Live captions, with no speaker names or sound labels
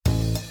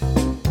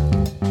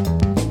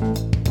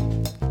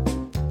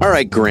All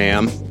right,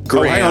 Graham.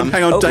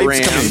 Hang on.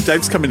 Graham.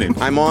 Dave's coming in.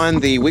 I'm on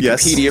the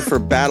Wikipedia for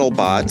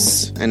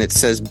BattleBots, and it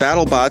says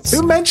BattleBots.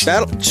 Who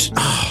mentioned?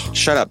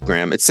 Shut up,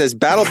 Graham. It says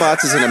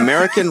BattleBots is an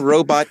American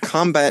robot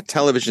combat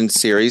television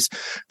series.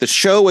 The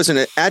show was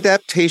an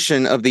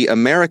adaptation of the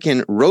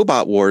American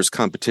Robot Wars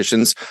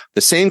competitions.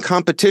 The same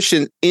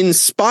competition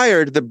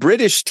inspired the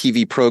British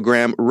TV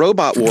program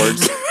Robot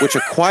Wars, which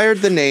acquired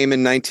the name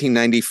in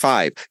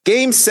 1995.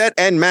 Game, set,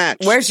 and match.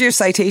 Where's your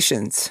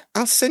citations?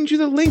 I'll send you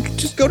the link.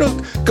 Just go to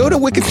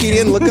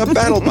Wikipedia and look up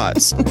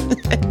BattleBots.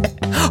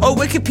 Oh,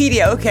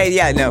 Wikipedia. Okay,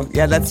 yeah,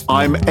 that's...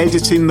 I'm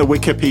editing the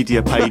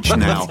Wikipedia page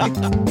now.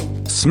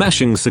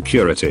 Smashing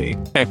Security,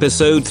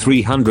 episode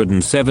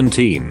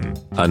 317.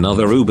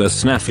 Another Uber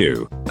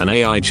SNAFU, an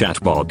AI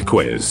chatbot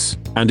quiz.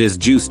 And is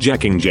juice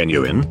jacking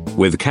genuine?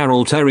 With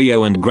Carol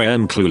Terrio and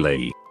Graham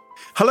Cluley.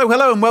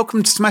 Hello, and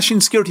welcome to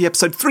Smashing Security,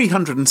 episode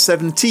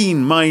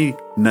 317. My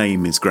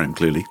name is Graham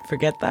Cluley.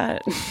 Forget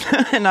that.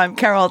 And I'm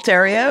Carol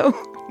Terrio.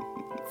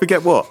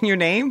 Forget what? Your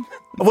name?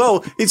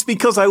 Well, it's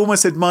because I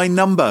almost said my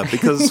number,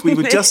 because we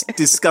were just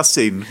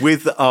discussing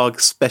with our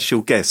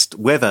special guest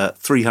whether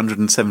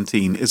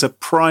 317 is a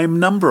prime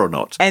number or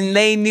not. And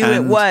they knew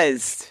it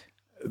was.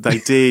 They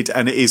did,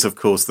 and it is, of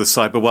course, the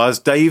Cyberwire's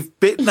Dave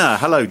Bittner.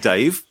 Hello,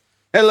 Dave.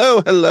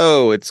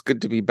 Hello. It's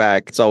good to be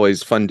back. It's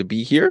always fun to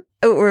be here.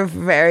 We're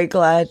very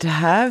glad to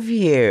have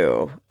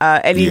you.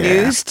 Any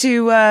news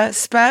to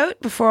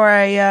spout before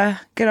I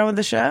get on with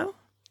the show?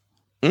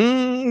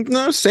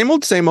 No, same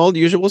old,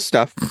 usual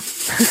stuff.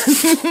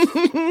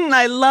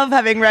 I love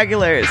having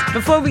regulars.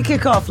 Before we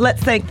kick off,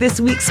 let's thank this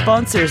week's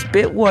sponsors,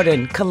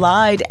 Bitwarden,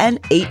 Collide, and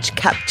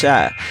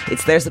H-Captcha.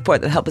 It's their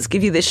support that help us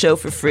give you this show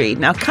for free.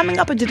 Now, coming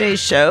up in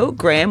today's show,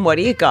 Graham, what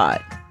do you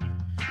got?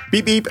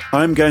 Beep, beep.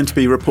 I'm going to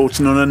be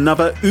reporting on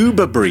another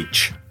Uber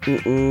breach.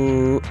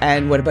 Ooh.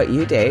 And what about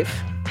you, Dave?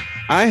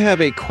 I have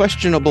a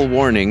questionable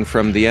warning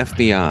from the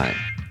FBI.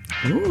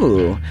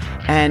 Ooh,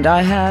 and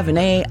I have an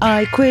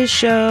AI quiz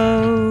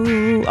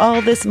show.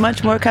 All this and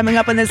much more coming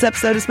up on this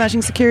episode of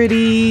Smashing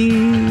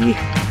Security.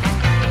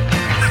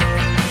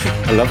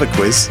 I love a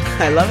quiz.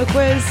 I love a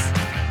quiz.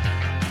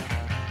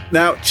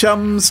 Now,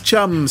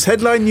 chums,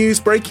 headline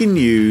news, breaking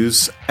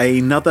news.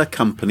 Another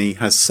company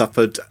has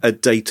suffered a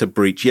data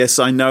breach. Yes,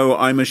 I know,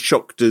 I'm as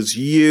shocked as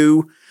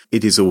you.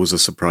 It is always a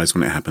surprise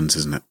when it happens,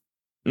 isn't it?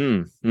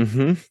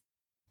 Mm-hmm.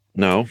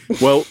 No.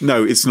 Well,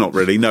 no, it's not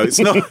really. No, it's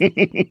not.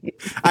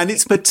 And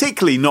it's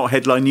particularly not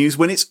headline news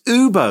when it's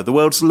Uber, the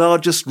world's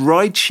largest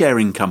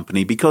ride-sharing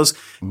company, because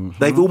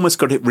they've almost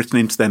got it written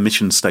into their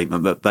mission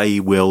statement that they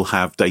will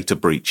have data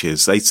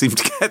breaches. They seem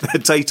to get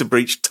their data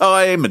breach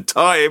time and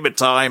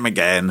time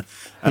again.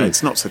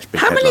 It's not such a big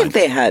How headline. many have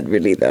they had,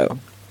 really, though?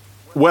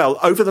 Well,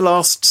 over the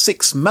last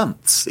 6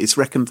 months, it's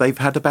reckoned they've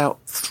had about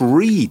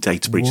 3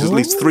 data breaches, at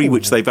least 3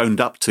 which they've owned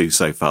up to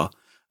so far.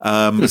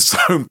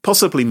 So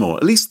possibly more,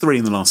 at least 3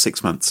 in the last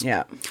 6 months.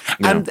 Yeah.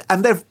 And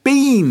there have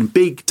been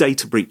big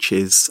data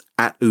breaches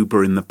at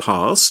Uber in the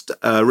past.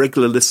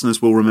 Regular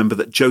listeners will remember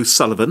that Joe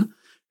Sullivan,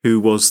 who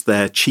was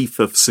their chief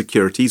of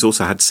security, he's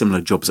also had similar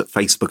jobs at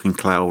Facebook and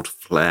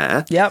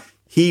Cloudflare. Yep.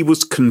 He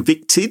was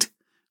convicted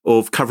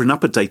of covering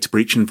up a data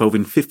breach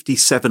involving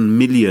 57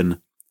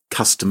 million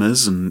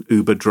customers and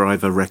Uber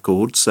driver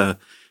records.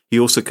 He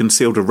also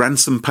concealed a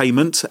ransom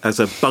payment as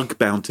a bug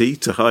bounty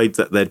to hide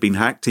that they'd been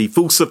hacked. He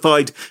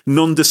falsified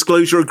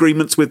non-disclosure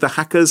agreements with the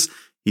hackers.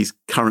 He's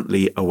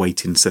currently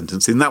awaiting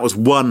sentencing. That was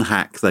one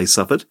hack they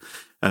suffered.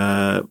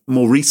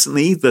 More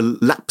recently, the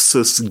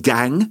Lapsus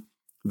gang,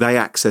 they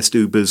accessed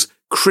Uber's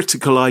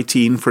critical IT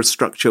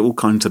infrastructure, all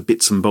kinds of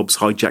bits and bobs,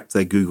 hijacked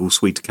their Google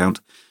Suite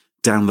account,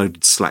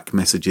 downloaded Slack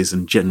messages,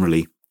 and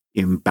generally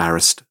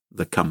embarrassed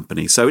the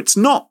company. So it's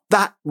not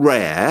that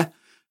rare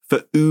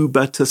for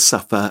Uber to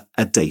suffer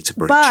a data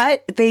breach.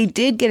 But they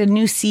did get a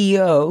new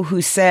CEO who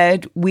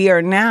said, we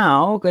are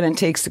now going to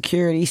take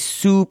security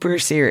super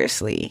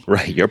seriously.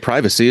 Right. Your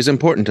privacy is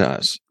important to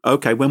us.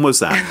 Okay. When was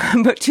that?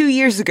 About 2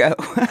 years ago.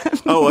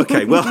 Oh,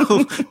 okay. Well,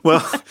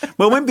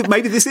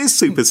 maybe this is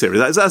super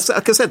serious.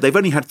 Like I said, they've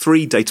only had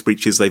 3 data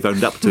breaches they've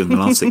owned up to in the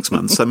last 6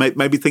 months. So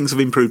maybe things have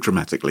improved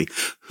dramatically.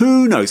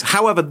 Who knows?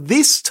 However,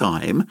 this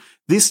time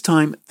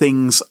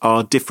things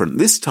are different.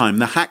 This time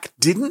the hack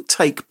didn't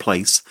take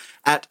place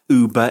at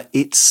Uber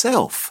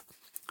itself.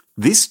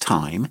 This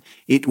time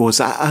it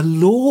was at a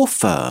law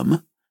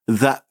firm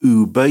that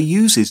Uber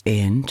uses.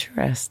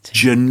 Interesting.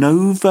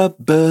 Genova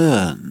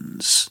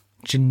Burns.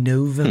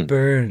 Genova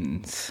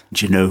Burns.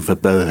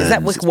 Is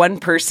that with one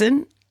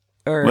person?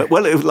 Or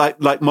well, it was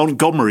like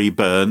Montgomery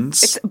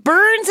Burns.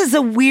 Burns is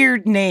a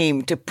weird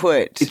name to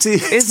put. It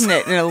is. Isn't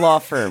it, in a law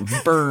firm?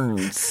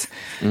 Burns.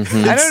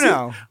 Mm-hmm. I don't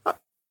know.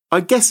 I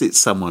guess it's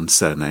someone's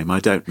surname. I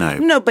don't know.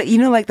 No, but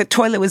like the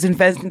toilet was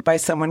invented by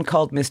someone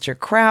called Mr.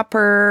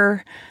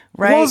 Crapper,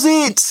 right?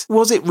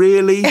 Was it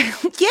really?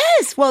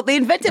 Yes. Well, they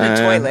invented a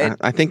toilet.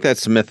 I think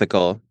that's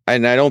mythical.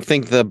 And I don't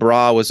think the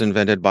bra was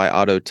invented by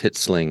Otto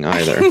Titzling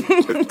either.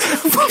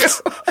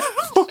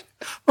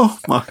 Oh,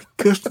 my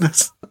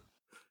goodness.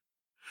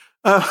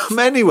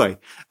 Anyway,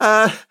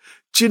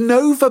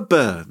 Genova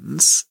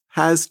Burns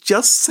has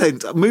just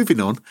sent a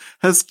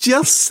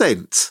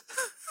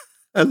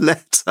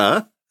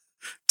letter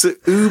to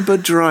Uber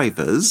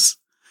drivers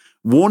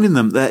warning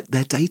them that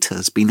their data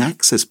has been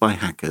accessed by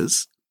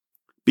hackers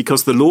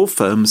because the law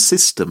firm's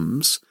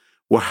systems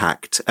were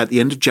hacked at the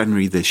end of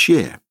January this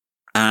year.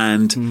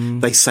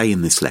 And they say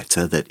in this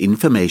letter that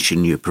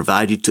information you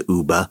provided to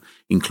Uber,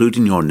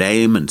 including your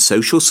name and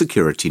social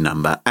security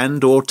number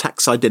and or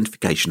tax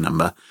identification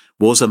number,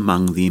 was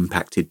among the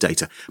impacted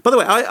data. By the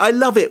way, I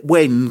love it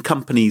when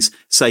companies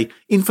say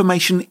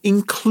information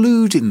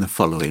including the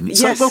following.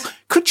 It's like, well,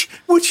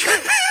 would you...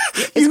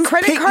 Is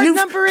credit card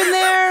number in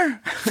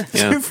there?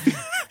 Yeah.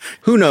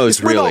 Who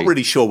knows, We're really? not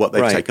really sure what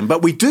they've taken,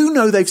 but we do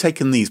know they've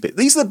taken these bits.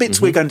 These are the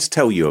bits we're going to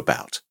tell you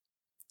about.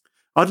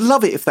 I'd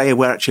love it if they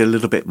were actually a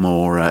little bit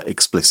more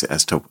explicit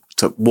as to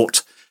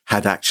what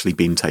had actually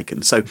been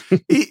taken. So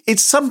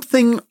it's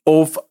something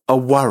of a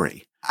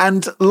worry.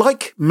 And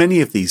like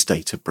many of these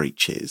data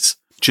breaches,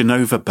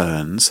 Genova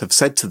Burns have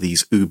said to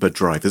these Uber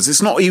drivers,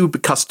 it's not Uber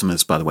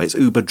customers, by the way, it's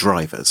Uber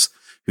drivers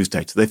whose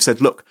data. They've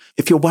said, look,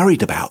 if you're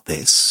worried about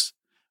this,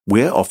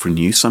 we're offering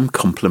you some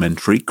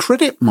complimentary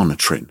credit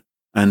monitoring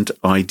and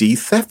ID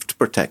theft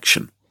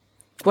protection.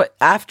 What,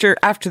 after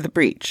the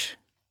breach?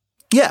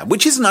 Yeah,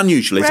 which isn't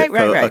unusual, is it,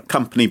 for right. a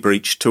company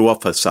breach to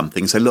offer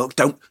something? Say, look,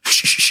 don't,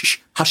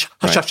 hush,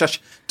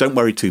 don't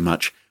worry too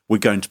much. We're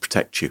going to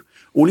protect you.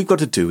 All you've got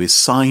to do is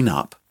sign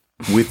up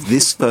with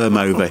this firm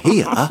over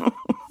here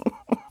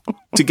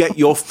to get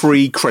your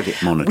free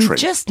credit monitoring. We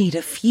just need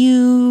a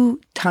few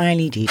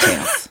tiny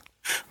details.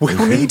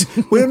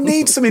 We'll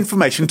need some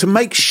information to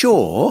make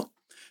sure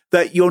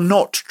that you're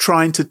not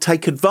trying to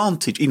take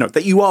advantage,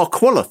 that you are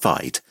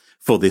qualified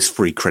for this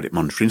free credit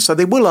monitoring. So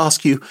they will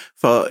ask you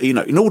for,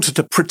 in order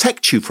to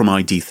protect you from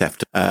ID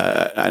theft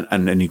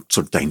and any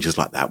sort of dangers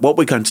like that, what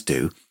we're going to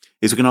do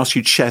is we're going to ask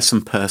you to share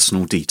some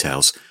personal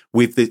details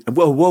with the,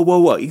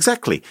 whoa,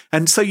 exactly.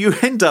 And so you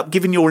end up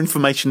giving your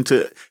information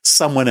to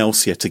someone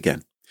else yet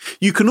again.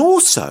 You can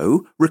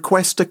also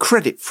request a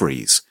credit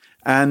freeze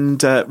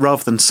and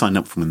rather than sign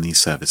up for one of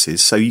these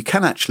services. So you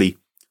can actually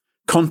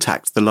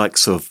contact the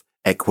likes of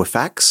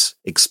Equifax,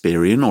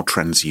 Experian or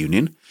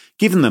TransUnion,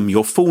 giving them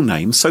your full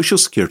name, social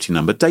security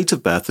number, date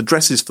of birth,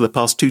 addresses for the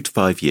past 2 to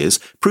 5 years,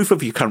 proof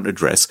of your current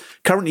address,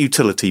 current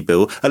utility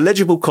bill, a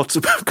legible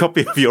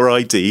copy of your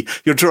ID,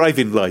 your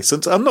driving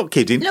license. I'm not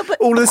kidding. No, but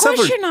all of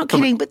course you're not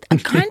kidding. But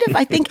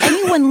I think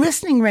anyone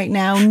listening right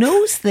now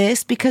knows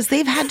this because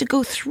they've had to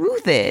go through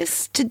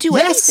this to do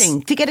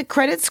anything, to get a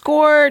credit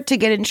score, to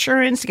get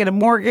insurance, to get a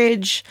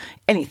mortgage,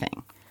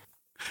 anything.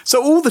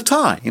 So all the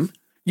time,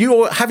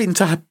 you're having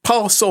to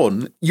pass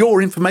on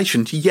your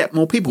information to yet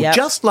more people,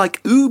 just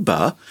like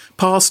Uber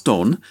passed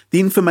on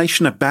the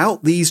information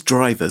about these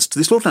drivers to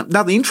this law firm.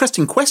 Now, the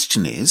interesting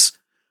question is,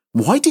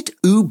 why did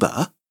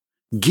Uber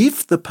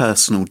give the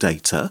personal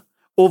data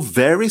of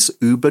various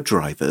Uber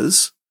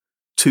drivers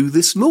to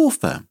this law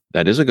firm?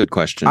 That is a good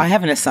question. I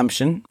have an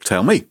assumption.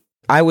 Tell me.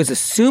 I was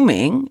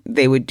assuming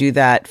they would do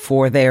that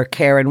for their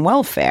care and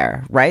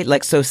welfare, right?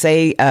 Like, so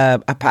say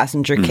a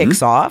passenger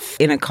kicks off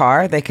in a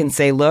car, they can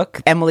say,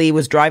 look, Emily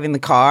was driving the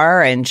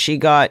car and she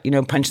got,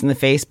 punched in the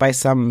face by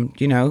some,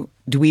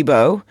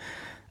 dweebo.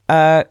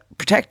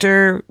 Protect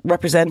her,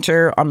 represent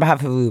her on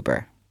behalf of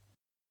Uber.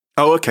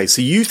 Oh, okay.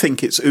 So you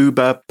think it's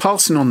Uber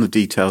passing on the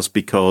details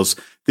because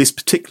this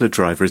particular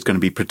driver is going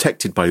to be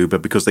protected by Uber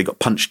because they got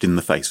punched in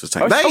the face for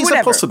saying that is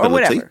a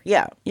possibility.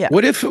 Yeah.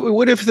 What if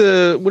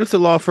the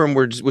law firm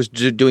was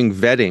doing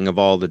vetting of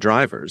all the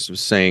drivers, was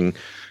saying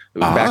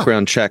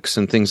background checks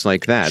and things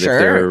like that?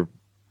 Sure.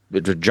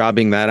 If they're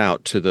jobbing that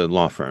out to the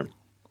law firm.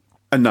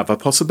 Another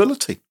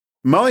possibility.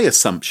 My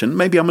assumption,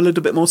 maybe I'm a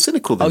little bit more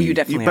cynical than you. You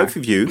definitely both are.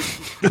 of you.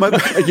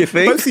 You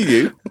think? Both of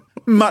you.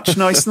 Much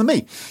nicer than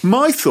me.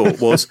 My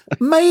thought was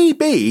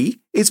maybe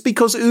it's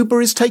because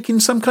Uber is taking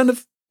some kind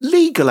of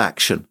legal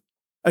action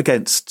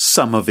against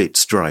some of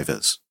its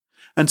drivers.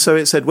 And so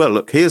it said, well,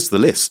 look, here's the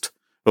list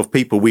of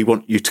people we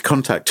want you to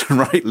contact and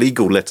write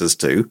legal letters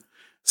to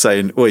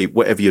saying, oi,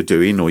 whatever you're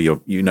doing or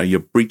you're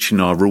breaching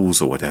our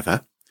rules or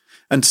whatever.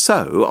 And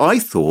so I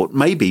thought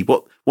maybe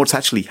what's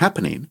actually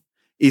happening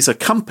is a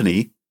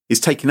company is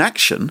taking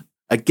action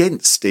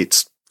against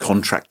its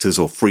contractors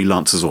or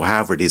freelancers or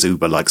however it is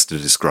Uber likes to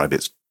describe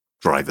its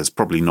drivers,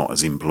 probably not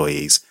as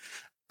employees,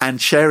 and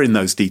sharing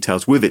those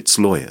details with its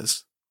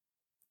lawyers.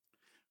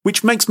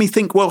 Which makes me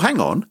think, well,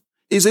 hang on,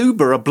 is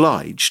Uber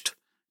obliged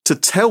to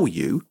tell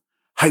you,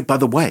 hey, by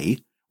the way,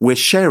 we're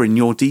sharing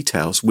your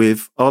details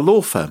with our law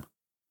firm?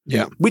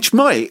 Yeah. Which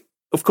might,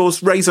 of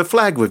course, raise a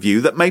flag with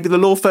you that maybe the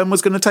law firm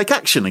was going to take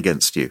action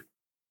against you.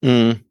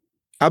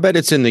 I bet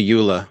it's in the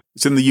EULA.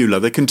 It's in the EULA.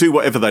 They can do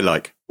whatever they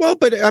like. Well,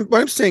 but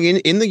what I'm saying,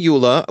 in the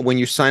EULA, when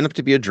you sign up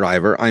to be a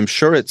driver, I'm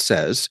sure it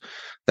says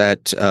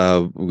that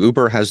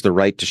Uber has the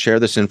right to share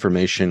this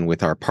information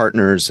with our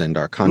partners and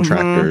our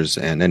contractors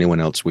and anyone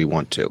else we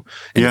want to.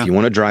 And if you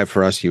want to drive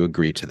for us, you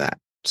agree to that.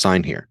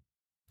 Sign here.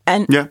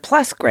 And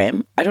plus,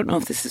 Graham, I don't know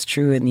if this is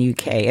true in the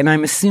UK, and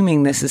I'm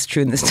assuming this is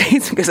true in the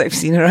States because I've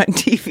seen it on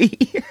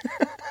TV.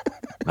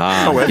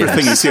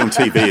 Everything you see on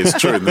TV is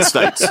true in the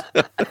States.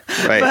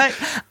 Right.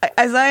 But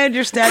as I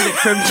understand it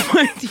from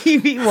my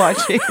TV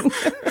watching,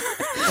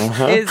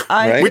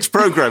 Which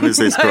program is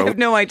this, I Carol? have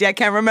no idea. I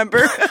can't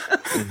remember.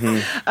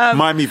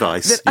 Miami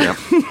Vice. Yeah.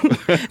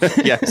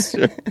 Yes.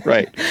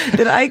 Right.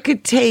 That I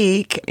could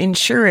take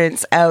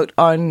insurance out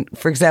on,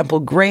 for example,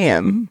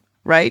 Graham,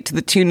 right, to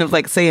the tune of,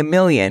 like, say, $1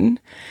 million.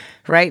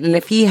 Right. And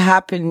if he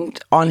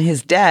happened on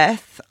his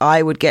death,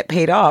 I would get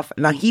paid off.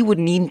 Now, he would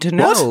need to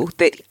know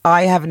that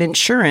I have an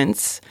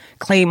insurance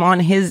claim on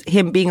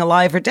him being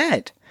alive or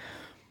dead.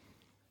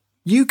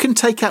 You can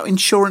take out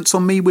insurance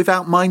on me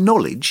without my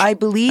knowledge? I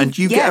believe, and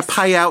you get a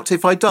payout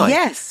if I die?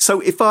 Yes.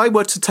 So if I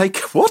were to take...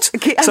 What?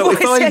 Okay, so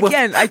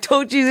again, I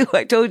told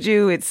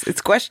you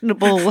it's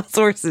questionable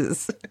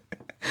sources.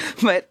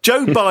 But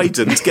Joe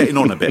Biden's getting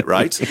on a bit,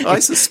 right? I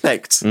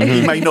suspect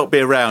he may not be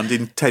around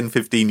in 10,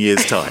 15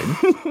 years' time.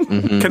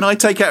 Can I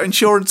take out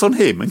insurance on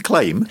him and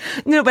claim?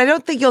 No, but I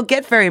don't think you'll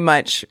get very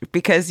much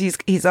because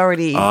he's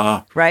already,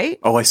 right?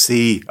 Oh, I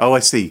see.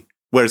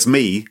 Whereas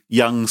me,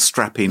 young,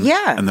 strapping,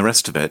 and the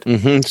rest of it.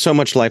 So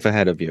much life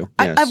ahead of you.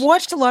 Yes. I've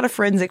watched a lot of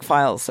Forensic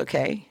Files,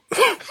 okay?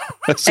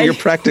 So you're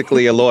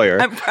practically a lawyer.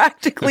 I'm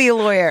practically a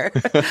lawyer.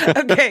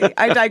 Okay,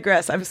 I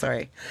digress. I'm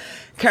sorry.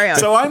 Carry on.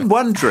 So I'm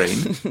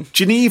wondering,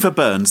 Geneva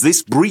Burns,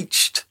 this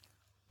breached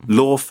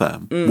law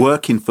firm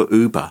working for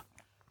Uber,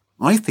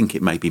 I think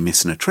it may be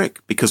missing a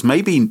trick because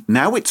maybe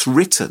now it's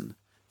written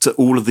to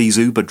all of these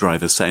Uber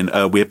drivers saying,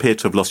 we appear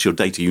to have lost your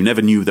data. You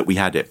never knew that we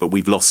had it, but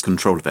we've lost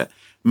control of it.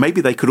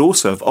 Maybe they could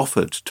also have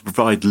offered to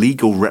provide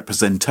legal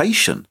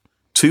representation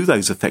to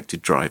those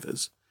affected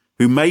drivers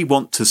who may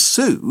want to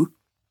sue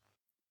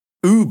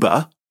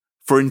Uber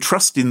for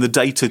entrusting the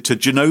data to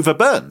Geneva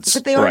Burns.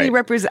 But they already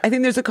represent... I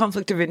think there's a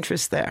conflict of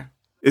interest there.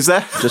 Is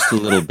there? Just a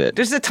little bit.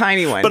 There's a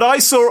tiny one. But I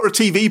saw a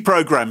TV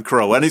program,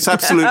 Carol, and it's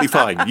absolutely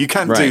fine. You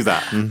can do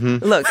that.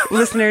 Look,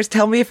 listeners,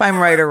 tell me if I'm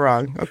right or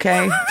wrong,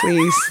 okay?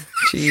 Please.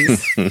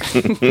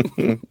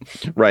 Jeez.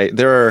 Right.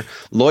 There are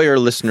lawyer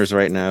listeners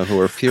right now who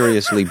are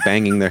furiously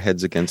banging their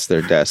heads against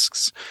their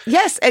desks.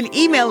 Yes, and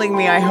emailing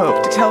me, I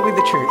hope, to tell me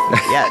the truth.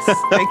 Yes.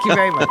 Thank you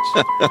very much.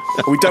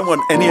 We don't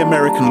want any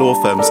American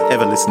law firms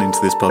ever listening to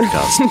this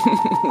podcast.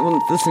 We'll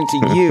listen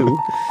to you.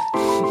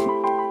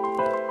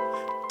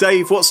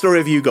 Dave, what story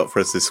have you got for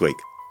us this week?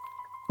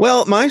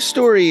 Well, my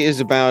story is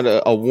about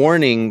a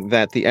warning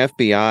that the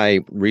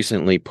FBI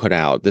recently put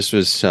out. This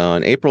was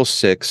on April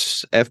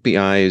 6th.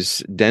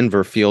 FBI's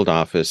Denver field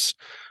office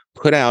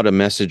put out a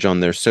message on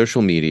their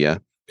social media,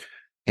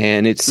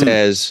 and it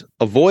says,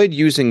 avoid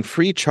using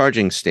free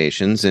charging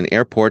stations in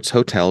airports,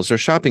 hotels, or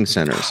shopping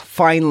centers.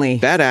 Finally.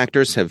 Bad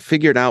actors have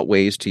figured out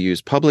ways to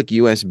use public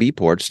USB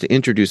ports to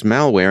introduce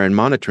malware and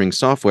monitoring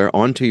software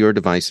onto your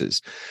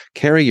devices.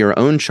 Carry your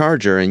own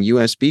charger and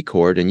USB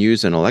cord and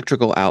use an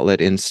electrical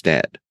outlet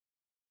instead.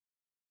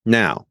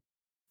 Now,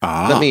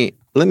 let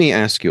me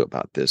ask you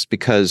about this,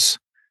 because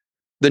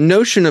the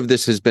notion of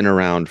this has been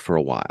around for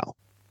a while,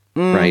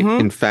 right?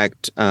 In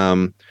fact,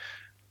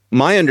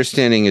 my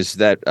understanding is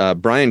that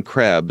Brian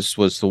Krebs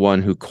was the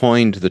one who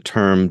coined the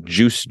term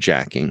juice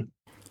jacking.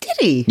 Did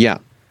he? Yeah.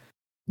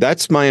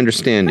 That's my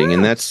understanding,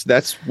 and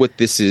that's what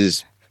this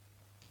is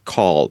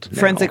called now.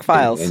 Forensic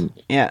Files.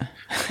 Yeah.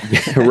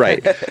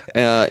 Right.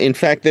 In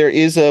fact, there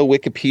is a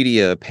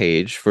Wikipedia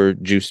page for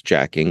juice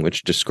jacking,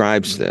 which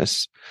describes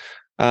this.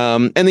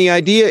 And the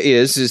idea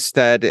is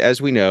that, as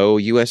we know,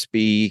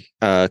 USB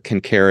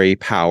can carry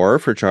power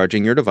for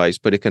charging your device,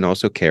 but it can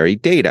also carry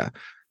data.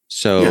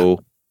 So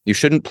you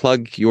shouldn't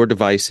plug your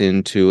device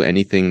into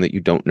anything that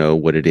you don't know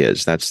what it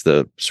is. That's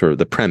the sort of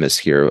the premise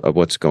here of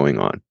what's going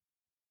on.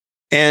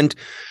 And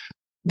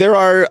there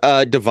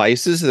are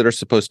devices that are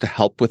supposed to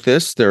help with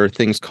this. There are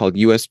things called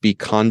USB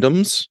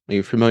condoms. Are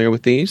you familiar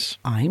with these?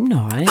 I'm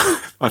not.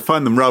 I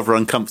find them rather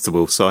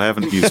uncomfortable, so I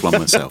haven't used one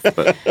myself.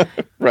 But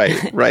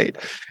Right.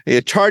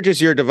 It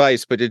charges your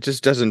device, but it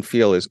just doesn't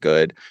feel as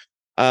good.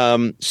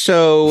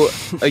 So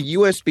a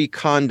USB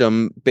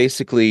condom,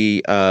 basically,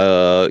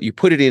 you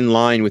put it in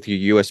line with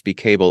your USB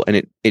cable,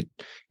 and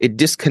it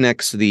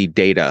disconnects the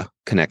data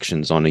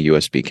connections on a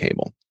USB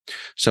cable.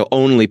 So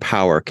only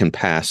power can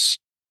pass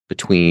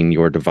between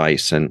your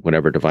device and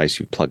whatever device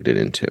you've plugged it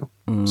into.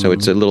 So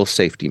it's a little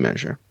safety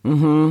measure.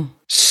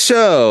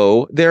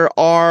 So there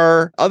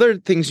are other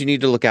things you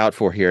need to look out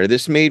for here.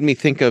 This made me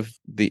think of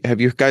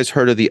have you guys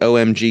heard of the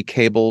OMG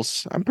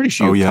cables? I'm pretty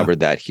sure you covered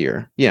that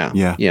here. Yeah.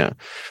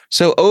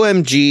 So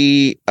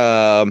OMG,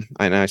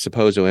 and I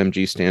suppose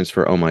OMG stands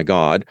for oh my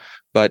God,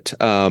 but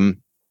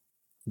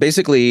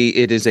basically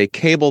it is a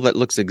cable that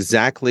looks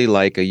exactly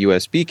like a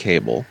USB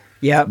cable.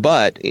 Yeah.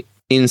 But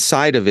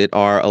inside of it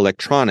are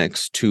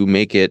electronics to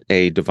make it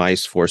a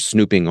device for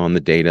snooping on the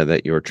data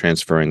that you're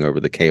transferring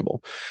over the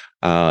cable.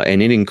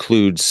 And it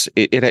includes,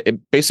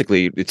 it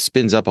basically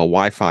spins up a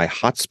Wi-Fi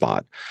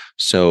hotspot.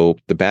 So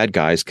the bad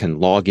guys can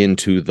log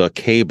into the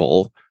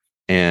cable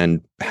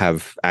and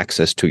have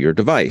access to your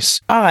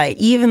device.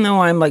 Even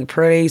though I'm like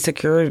pretty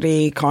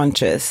security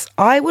conscious,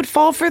 I would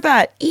fall for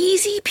that.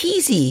 Easy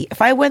peasy.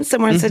 If I went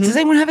somewhere and said, does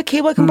anyone have a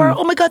cable I can borrow?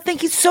 Oh my God,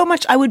 thank you so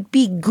much. I would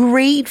be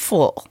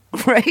grateful,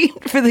 right,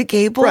 for the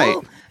cable. Right.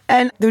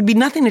 And there would be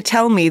nothing to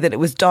tell me that it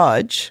was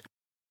Dodge.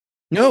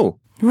 No.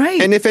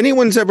 Right. And if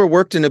anyone's ever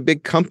worked in a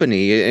big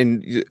company,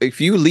 and if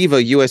you leave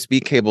a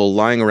USB cable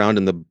lying around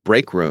in the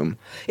break room,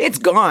 it's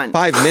gone.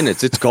 5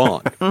 minutes, it's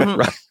gone.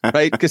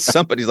 Right? Because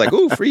somebody's like,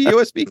 "Oh, free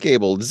USB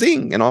cable,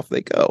 zing," and off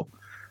they go.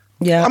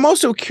 Yeah. I'm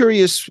also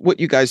curious what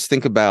you guys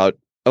think about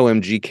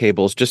OMG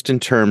cables, just in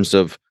terms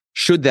of,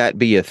 should that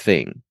be a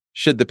thing?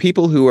 Should the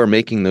people who are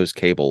making those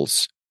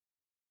cables,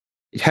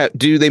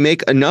 do they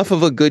make enough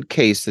of a good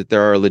case that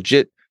there are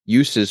legit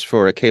uses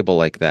for a cable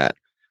like that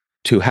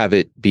to have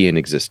it be in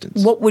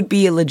existence? What would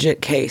be a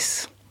legit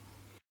case?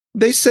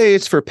 They say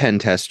it's for pen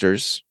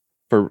testers,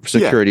 for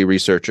security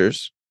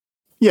researchers.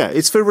 Yeah,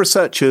 it's for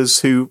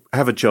researchers who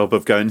have a job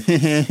of going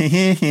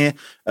to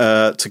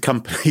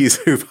companies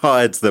who've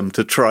hired them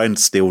to try and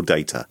steal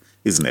data,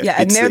 isn't it? Yeah,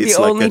 and they're the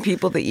only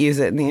people that use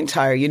it in the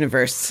entire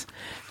universe.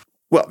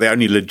 Well, the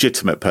only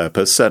legitimate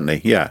purpose,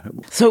 certainly, yeah.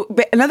 So,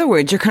 in other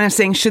words, you're kind of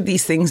saying, should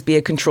these things be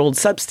a controlled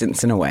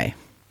substance in a way?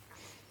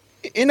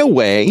 In a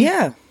way.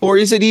 Yeah. Or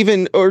is it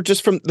even, or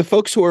just from the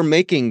folks who are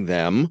making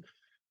them,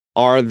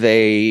 are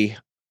they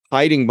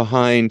hiding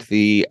behind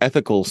the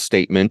ethical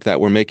statement that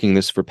we're making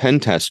this for pen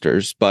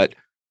testers, but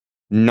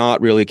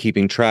not really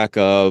keeping track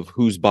of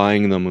who's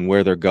buying them and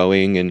where they're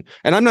going? And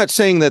I'm not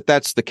saying that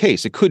that's the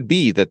case. It could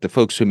be that the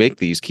folks who make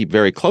these keep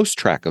very close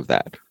track of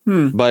that.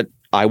 But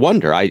I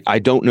wonder, I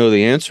don't know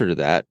the answer to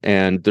that.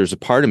 And there's a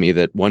part of me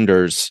that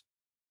wonders,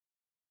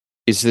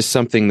 is this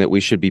something that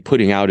we should be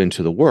putting out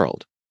into the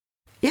world?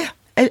 Yeah.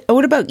 And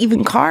what about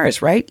even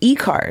cars, right?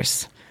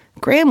 E-cars.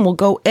 Graham will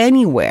go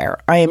anywhere,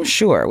 I am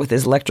sure, with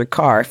his electric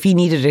car if he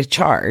needed a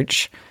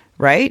charge,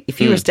 right? If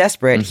he was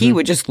desperate, he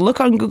would just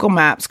look on Google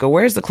Maps, go,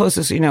 where's the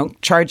closest,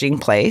 charging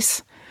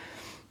place?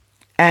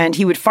 And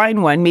he would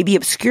find one, maybe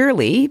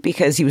obscurely,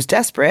 because he was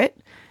desperate.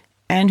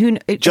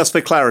 And just for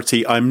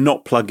clarity, I'm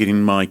not plugging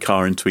in my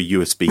car into a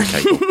USB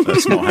cable.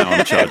 That's not how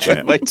I'm charging it.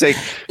 It might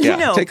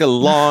take a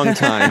long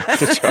time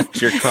to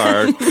charge your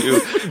car.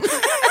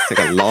 Take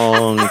a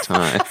long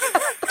time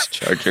to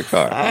charge your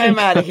car. I'm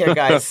out of here,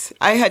 guys.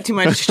 I had too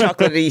much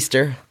chocolate at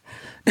Easter.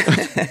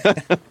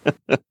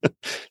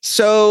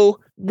 So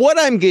what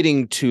I'm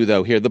getting to,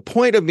 though, here, the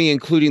point of me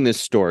including this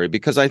story,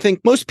 because I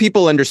think most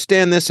people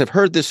understand this, have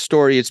heard this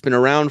story. It's been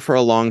around for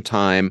a long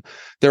time.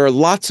 There are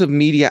lots of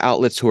media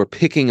outlets who are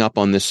picking up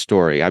on this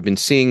story. I've been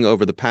seeing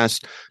over the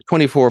past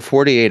 24,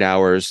 48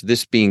 hours,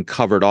 this being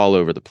covered all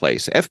over the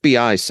place.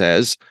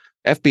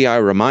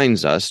 FBI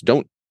reminds us,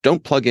 don't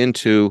plug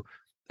into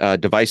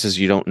devices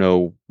you don't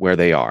know where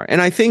they are.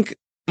 And I think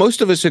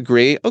most of us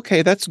agree,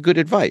 okay, that's good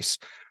advice.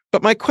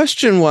 But my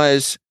question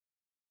was,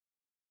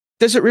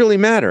 does it really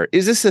matter?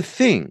 Is this a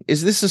thing?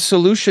 Is this a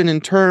solution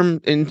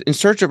in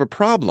search of a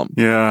problem?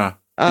 Yeah.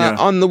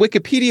 On the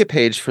Wikipedia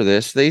page for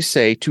this, they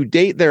say, to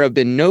date, there have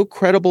been no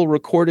credible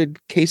recorded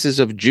cases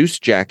of juice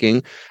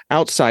jacking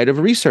outside of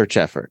research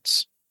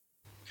efforts.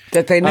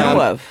 That they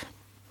know of.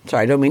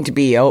 Sorry, I don't mean to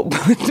be,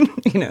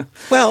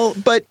 Well,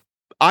 but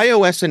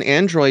iOS and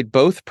Android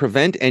both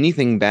prevent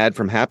anything bad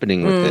from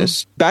happening with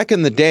this. Back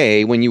in the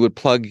day, when you would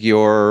plug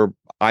your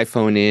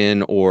iPhone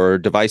in or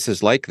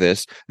devices like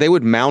this, they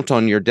would mount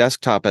on your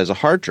desktop as a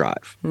hard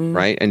drive,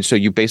 right? And so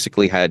you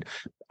basically had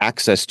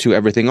access to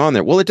everything on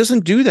there. Well, it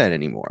doesn't do that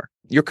anymore.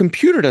 Your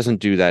computer doesn't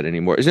do that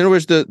anymore. In other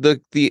words,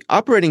 the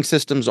operating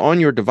systems on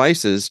your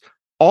devices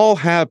all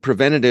have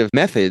preventative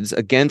methods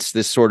against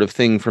this sort of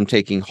thing from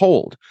taking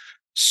hold.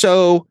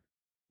 So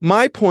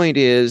my point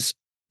is,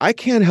 I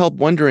can't help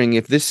wondering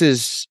if this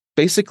is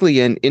basically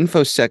an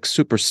InfoSec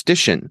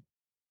superstition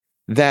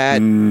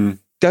that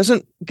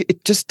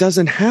it just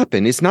doesn't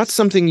happen. It's not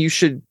something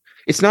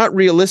it's not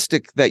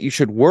realistic that you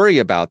should worry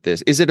about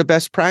this. Is it a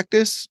best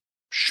practice?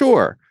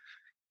 Sure.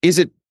 Is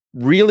it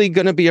really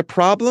going to be a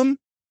problem?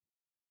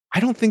 I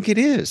don't think it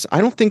is.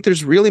 I don't think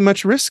there's really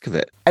much risk of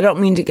it. I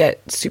don't mean to get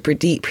super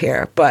deep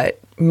here, but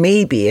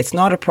maybe it's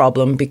not a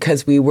problem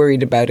because we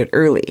worried about it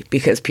early,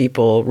 because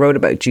people wrote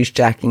about juice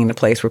jacking in a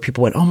place where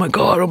people went, oh my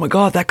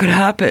God, that could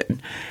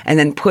happen. And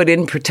then put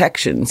in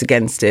protections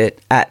against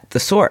it at the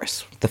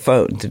source, the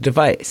phone, the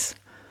device.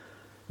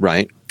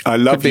 Right. I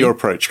love your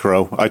approach,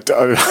 Carol. Do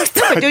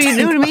you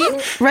know what I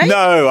mean? Right?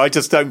 No, I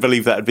just don't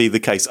believe that would be the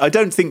case. I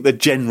don't think the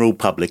general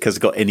public has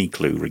got any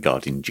clue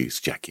regarding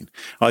juice jacking.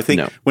 I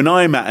think when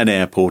I'm at an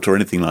airport or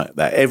anything like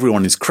that,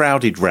 everyone is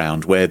crowded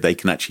round where they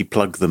can actually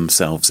plug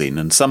themselves in.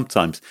 And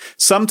sometimes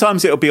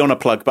it'll be on a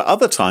plug, but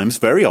other times,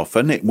 very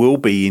often, it will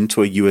be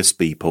into a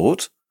USB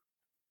port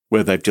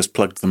where they've just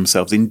plugged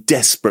themselves in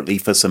desperately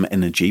for some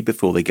energy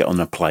before they get on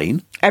a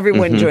plane.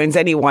 Everyone joins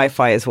any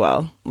Wi-Fi as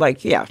well.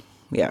 Yeah.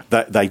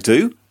 They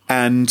do.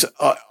 And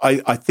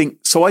I think,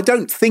 so I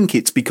don't think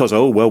it's because,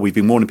 we've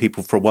been warning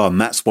people for a while and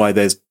that's why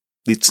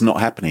it's not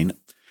happening.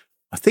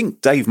 I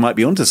think Dave might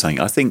be onto something.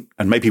 I think,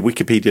 and maybe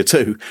Wikipedia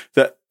too,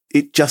 that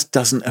it just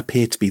doesn't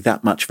appear to be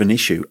that much of an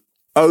issue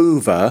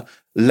over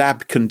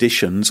lab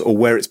conditions or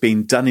where it's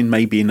being done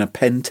in a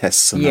pen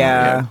test scenario.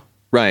 Yeah.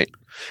 Right.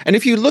 And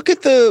if you look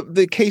at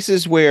the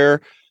cases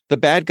where the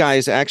bad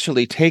guys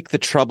actually take the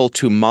trouble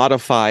to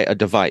modify a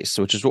device,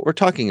 which is what we're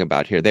talking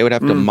about here, they would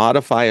have to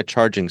modify a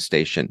charging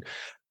station.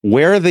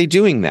 Where are they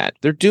doing that?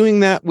 They're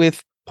doing that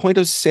with point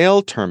of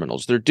sale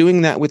terminals. They're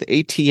doing that with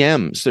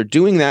ATMs. They're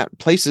doing that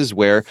places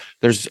where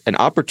there's an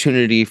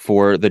opportunity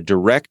for the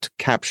direct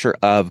capture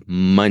of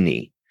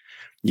money.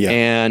 Yeah.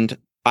 And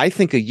I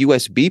think a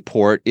USB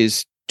port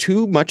is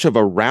too much of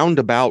a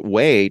roundabout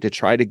way to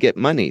try to get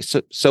money.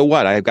 So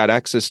what? I've got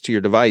access to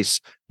your device.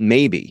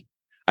 Maybe.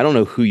 I don't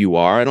know who you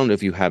are. I don't know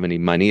if you have any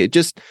money.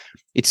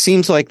 It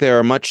seems like there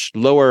are much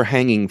lower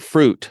hanging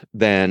fruit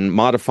than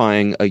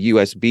modifying a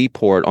USB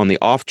port on the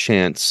off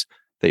chance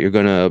that you're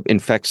going to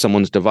infect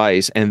someone's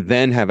device and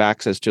then have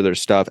access to their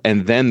stuff.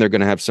 And then they're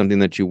going to have something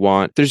that you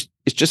want. It's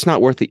just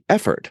not worth the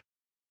effort,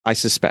 I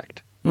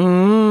suspect.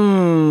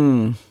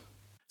 So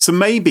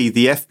maybe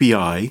the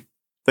FBI,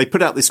 they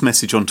put out this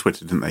message on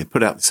Twitter, didn't they?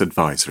 Put out this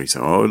advisory.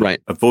 So,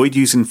 avoid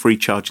using free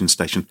charging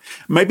station.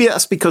 Maybe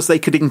that's because they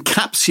could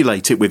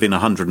encapsulate it within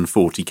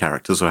 140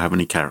 characters or how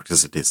many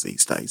characters it is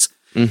these days.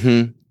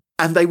 Mm-hmm.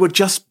 And they were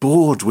just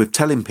bored with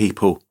telling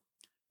people,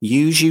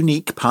 use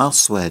unique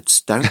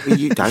passwords. Don't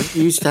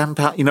use damn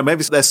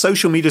maybe their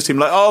social media team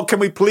like, oh, can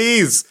we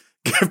please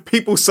give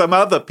people some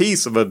other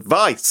piece of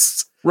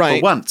advice for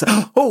once?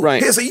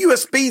 Here's a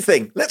USB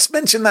thing. Let's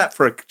mention that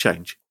for a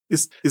change.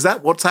 Is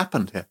that what's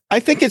happened here? I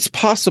think it's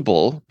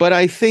possible, but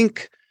I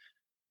think,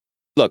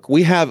 look,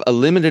 we have a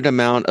limited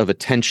amount of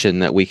attention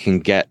that we can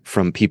get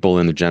from people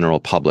in the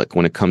general public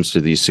when it comes to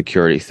these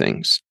security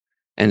things.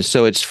 And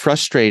so it's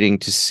frustrating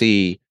to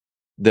see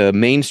the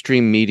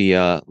mainstream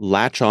media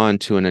latch on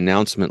to an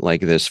announcement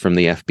like this from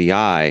the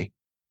FBI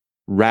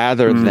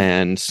rather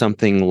than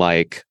something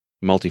like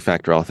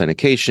multi-factor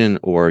authentication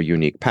or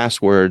unique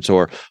passwords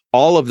or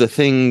all of the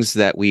things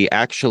that we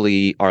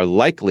actually are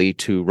likely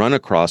to run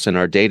across in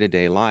our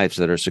day-to-day lives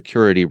that are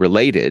security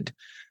related.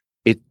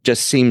 It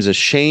just seems a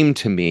shame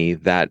to me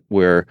that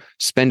we're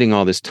spending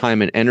all this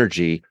time and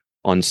energy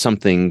on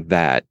something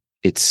that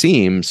it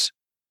seems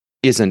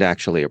isn't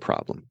actually a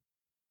problem.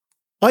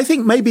 I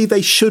think maybe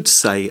they should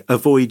say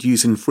avoid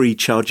using free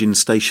charging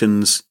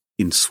stations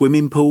in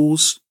swimming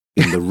pools,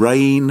 in the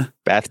rain.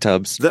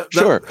 Bathtubs.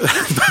 Sure.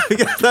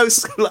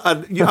 Those,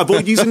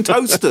 avoid using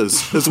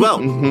toasters as well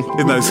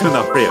in those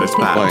scenarios,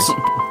 perhaps.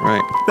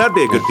 Right. That'd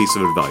be a good piece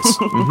of advice.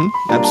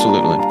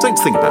 Absolutely. Something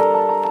to think about.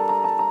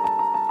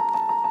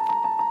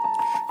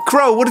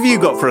 Crow, what have you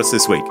got for us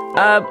this week?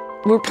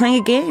 We're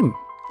playing a game.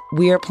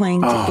 We are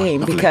playing a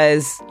game lovely.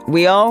 because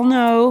we all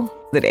know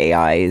that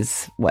AI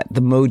is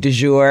the mot du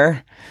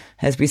jour,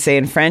 as we say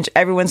in French.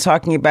 Everyone's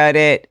talking about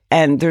it.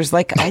 And there's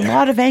like a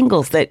lot of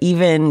angles that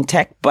even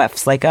tech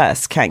buffs like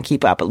us can't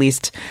keep up. At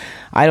least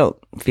I don't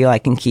feel I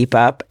can keep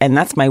up. And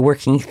that's my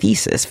working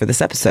thesis for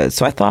this episode.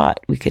 So I thought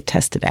we could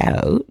test it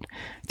out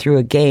through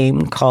a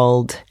game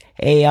called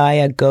AI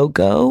a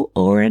go-go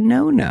or a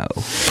no-no.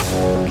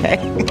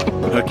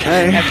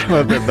 Okay.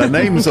 Well, the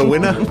name's a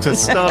winner to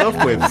start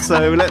off with.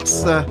 So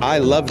let's... I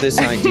love this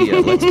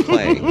idea. Let's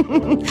play.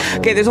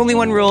 Okay, there's only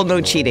one rule,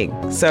 no cheating.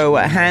 So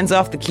hands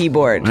off the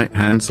keyboard. Right,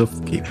 hands off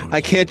the keyboard.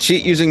 I can't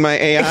cheat using my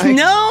AI?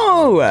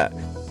 No!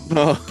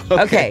 Oh,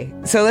 okay.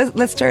 So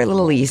let's start a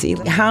little easy.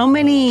 How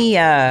many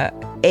AI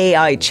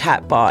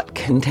chatbot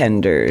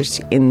contenders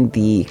in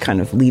the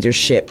kind of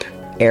leadership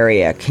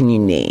area can you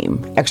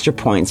name? Extra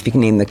points if you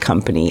can name the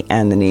company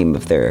and the name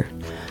of their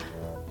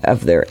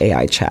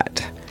AI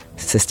chat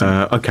system.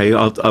 Okay,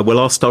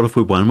 I'll start off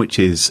with one, which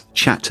is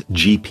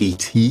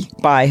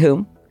ChatGPT. By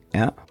whom?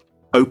 Yeah.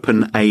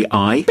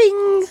 OpenAI.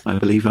 Bing! I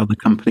believe are the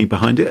company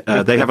behind it.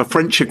 They have a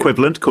French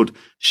equivalent called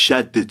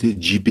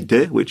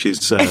ChatGPT, which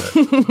is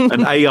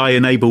an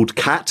AI-enabled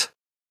cat.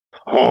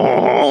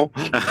 Oh.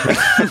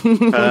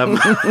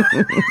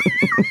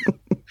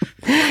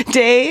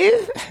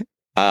 Dave?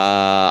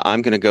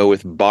 I'm going to go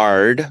with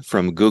Bard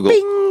from Google.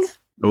 Bing!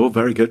 Oh,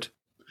 very good.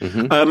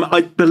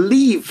 I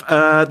believe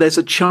there's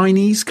a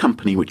Chinese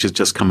company which has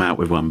just come out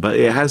with one, but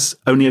it has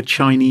only a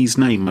Chinese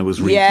name. I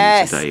was reading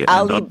today. Yes,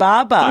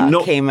 Alibaba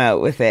came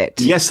out with it.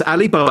 Yes,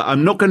 Alibaba.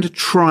 I'm not going to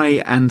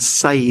try and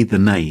say the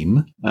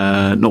name,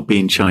 not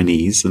being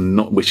Chinese and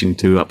not wishing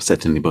to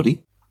upset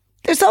anybody.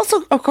 There's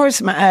also, of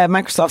course,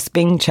 Microsoft's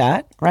Bing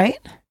Chat, right?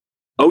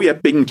 Oh, yeah,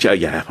 Bing Chat,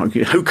 yeah.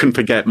 Who can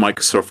forget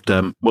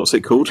Microsoft, what's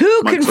it called?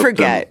 Who can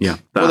forget? Yeah.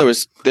 Well,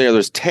 there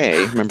was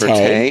Tay. Remember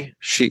Tay?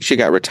 She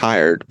got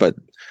retired, but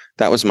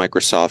that was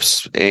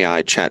Microsoft's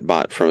AI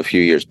chatbot from a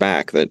few years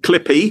back. That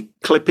Clippy.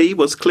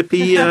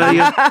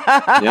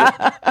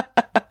 Yeah.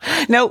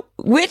 Now,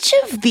 which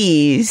of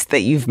these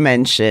that you've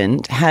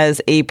mentioned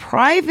has a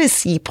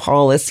privacy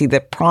policy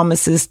that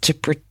promises to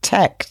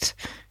protect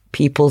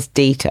people's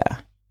data,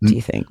 do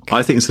you think?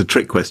 I think it's a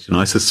trick question.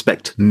 I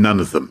suspect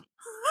none of them.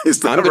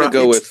 I'm going to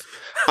go with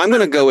I'm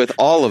going to go with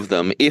all of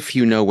them if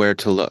you know where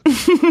to look.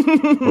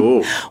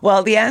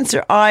 Well, the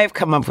answer I've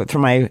come up with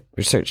from my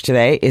research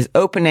today is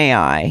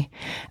OpenAI.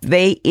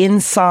 They,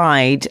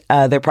 inside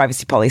their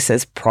privacy policy,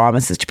 says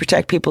promises to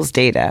protect people's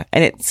data.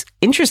 And it's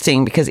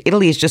interesting because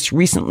Italy has just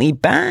recently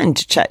banned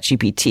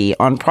ChatGPT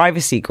on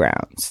privacy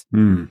grounds.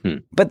 Mm-hmm.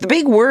 But the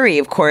big worry,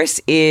 of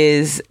course,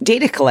 is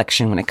data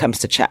collection when it comes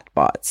to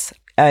chatbots.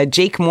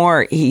 Jake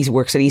Moore, he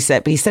works at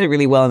ESET, but he said it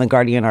really well in the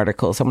Guardian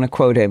article. So I'm going to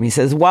quote him. He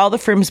says, while the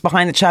firms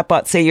behind the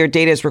chatbot say your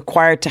data is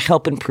required to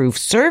help improve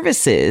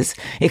services,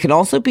 it can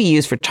also be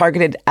used for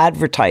targeted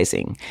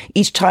advertising.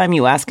 Each time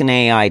you ask an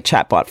AI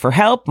chatbot for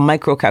help,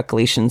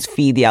 micro-calculations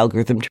feed the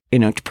algorithm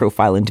to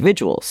profile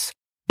individuals.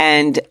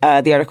 And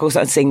the article goes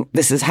on saying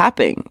this is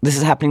happening. This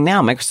is happening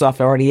now. Microsoft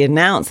already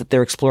announced that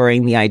they're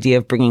exploring the idea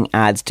of bringing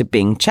ads to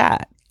Bing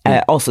Chat.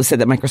 Also said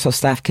that Microsoft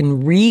staff can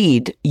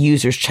read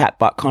users'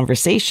 chatbot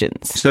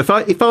conversations. So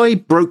if I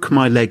broke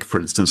my leg, for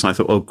instance, and I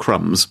thought, oh,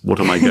 crumbs, what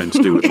am I going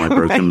to do with my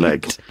broken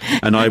leg?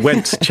 And I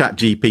went to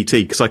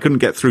ChatGPT because I couldn't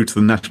get through to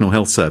the National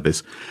Health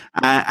Service.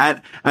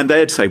 And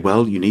they'd say,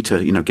 well, you need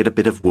to, get a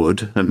bit of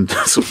wood and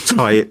sort of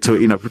tie it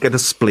to, get a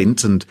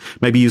splint and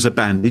maybe use a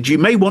bandage. You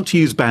may want to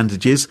use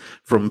bandages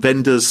from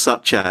vendors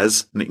such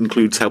as, and it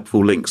includes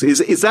helpful links.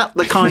 Is that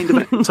the kind of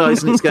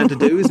advertising it's going to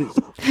do? Is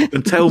it?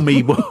 And tell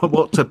me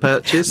what to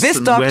purchase?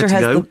 This doctor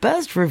has the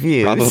best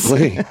reviews.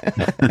 Probably.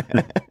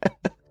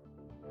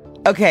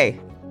 Okay,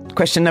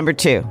 question number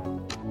 2.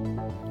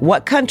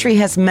 What country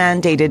has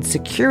mandated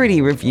security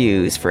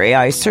reviews for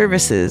AI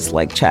services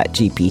like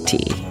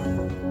ChatGPT?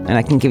 And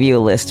I can give you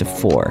a list of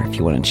 4 if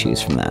you want to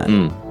choose from that.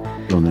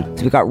 So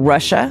we've got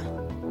Russia,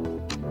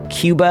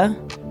 Cuba,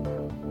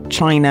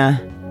 China,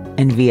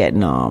 and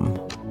Vietnam.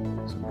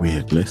 It's a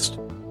weird list.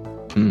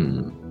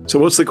 So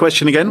what's the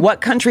question again?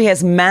 What country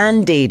has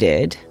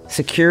mandated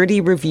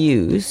security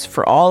reviews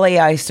for all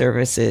AI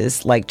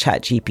services like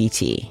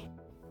ChatGPT?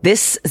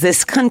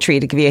 This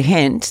country, to give you a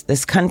hint,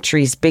 this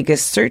country's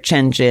biggest search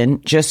engine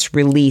just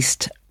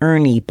released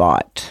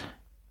ErnieBot,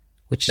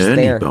 which is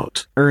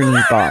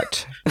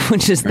ErnieBot,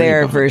 which is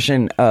their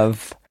version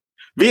of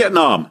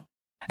Vietnam.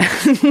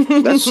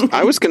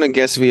 I was going to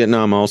guess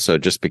Vietnam also,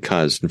 just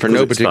because, for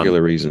no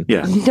particular reason.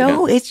 Yeah.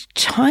 No, it's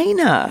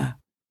China.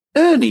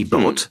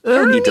 ErnieBot.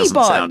 Ernie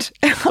doesn't sound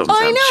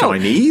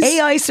Chinese.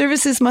 AI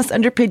services must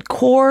underpin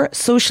core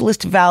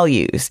socialist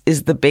values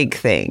is the big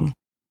thing.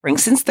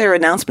 Since their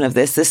announcement of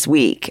this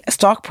week,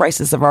 stock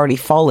prices have already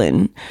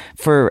fallen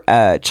for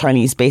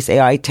Chinese-based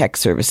AI tech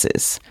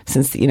services,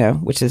 since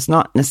which is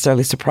not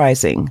necessarily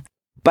surprising.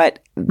 But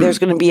there's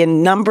going to be a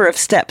number of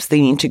steps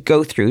they need to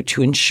go through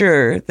to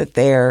ensure that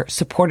they're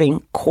supporting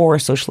core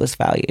socialist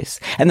values.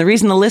 And the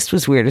reason the list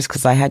was weird is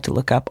because I had to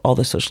look up all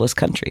the socialist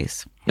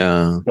countries.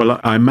 Well,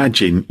 I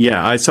imagine,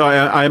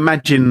 I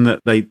imagine that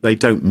they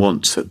don't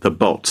want the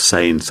bot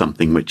saying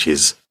something which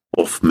is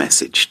off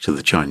message to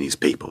the Chinese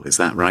people. Is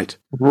that right?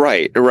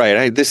 Right.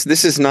 This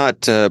is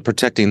not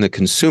protecting the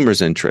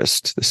consumer's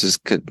interest. This is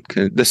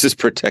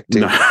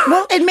protecting. No.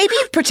 Well, and maybe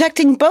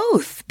protecting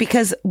both,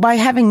 because by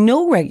having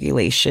no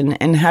regulation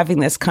and having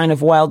this kind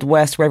of Wild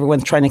West where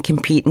everyone's trying to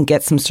compete and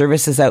get some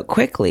services out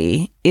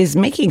quickly is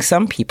making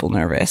some people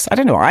nervous. I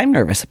don't know. I'm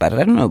nervous about it.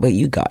 I don't know about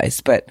you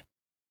guys, but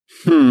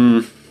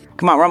come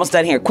on, we're almost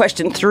done here.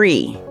 Question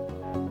 3.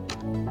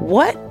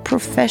 What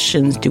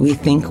professions do we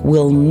think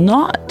will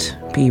not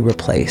be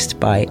replaced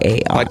by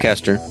AI?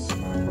 Podcaster.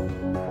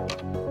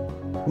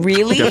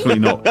 Really? Definitely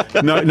not.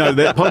 No,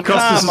 the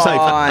podcast is safe.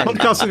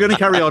 Podcasts are going to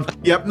carry on.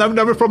 Yep,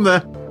 no, we're from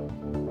there.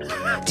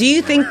 Do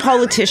you think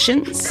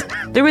politicians?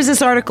 There was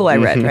this article I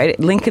read, right?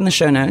 Link in the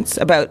show notes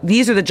about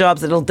these are the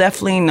jobs that'll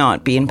definitely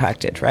not be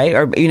impacted, right?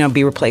 Or,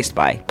 be replaced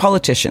by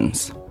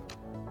politicians.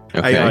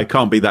 Okay. AI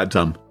can't be that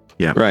dumb.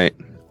 Yeah. Right.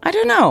 I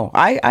don't know.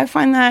 I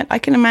find that I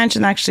can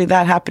imagine actually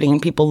that happening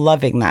and people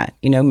loving that,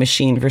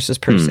 machine versus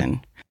person.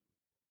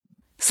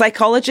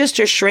 Psychologist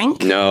or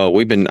shrink? No,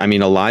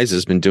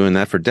 Eliza's been doing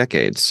that for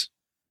decades.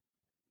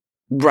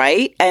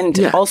 Right.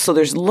 And also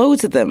there's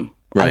loads of them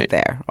out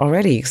there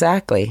already.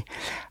 Exactly.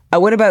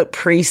 What about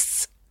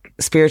priests,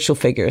 spiritual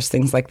figures,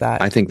 things like that?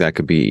 I think that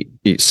could be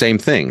same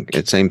thing.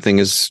 It's same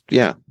thing as,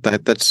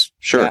 that's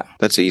sure. Yeah.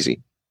 That's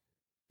easy.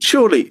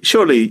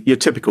 Surely your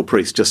typical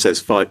priest just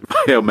says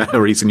Hail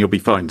Marys and you'll be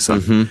fine,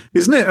 son.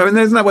 Isn't it?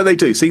 Isn't that what they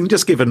do? So you can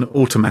just give an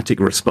automatic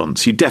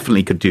response. You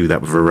definitely could do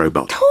that with a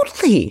robot.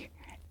 Totally.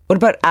 What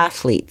about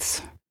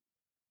athletes?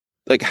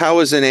 Like, how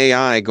is an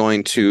AI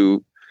going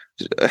to...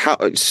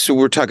 So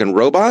we're talking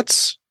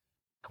robots?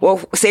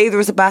 Well, say there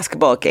was a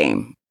basketball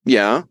game.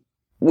 Yeah.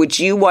 Would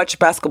you watch a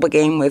basketball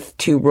game with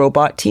 2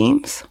 robot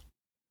teams?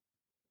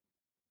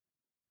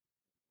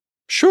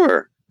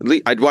 Sure.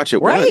 I'd watch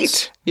it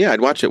once. Yeah, I'd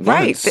watch it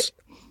once.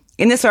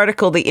 In this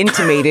article, they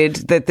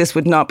intimated that this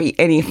would not be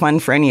any fun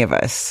for any of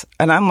us.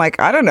 And I'm like,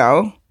 I don't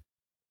know.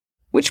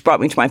 Which brought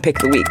me to my pick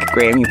of the week.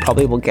 Graham, you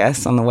probably will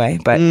guess on the way.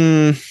 But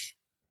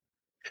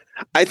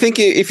I think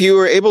if you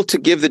were able to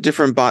give the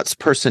different bots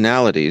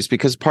personalities,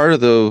 because part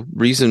of the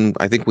reason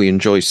I think we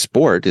enjoy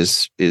sport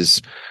is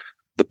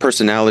the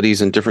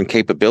personalities and different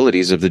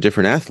capabilities of the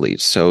different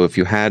athletes. So if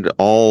you had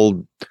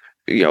all,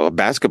 a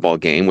basketball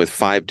game with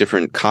 5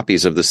 different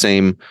copies of the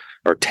same,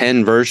 or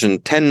 10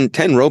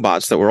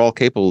 robots that were all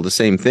capable of the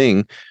same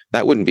thing,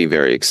 that wouldn't be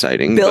very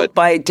exciting. Built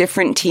by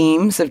different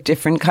teams of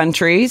different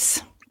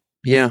countries.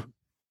 Yeah.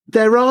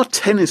 There are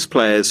tennis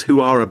players who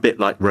are a bit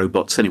like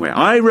robots anyway.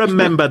 I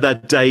remember the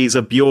days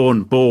of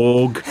Bjorn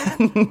Borg,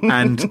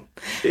 and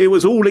it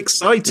was all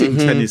exciting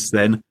tennis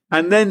then.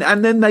 And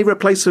then they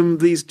replace them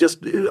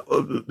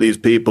with these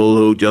people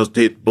who just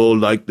hit ball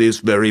like this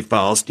very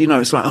fast.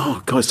 It's like,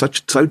 oh God,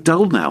 so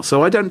dull now.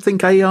 So I don't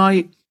think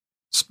AI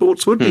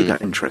sports would be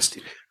that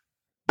interesting.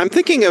 I'm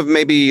thinking of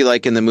maybe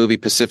like in the movie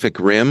Pacific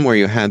Rim, where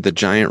you had the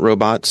giant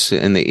robots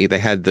and they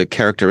had the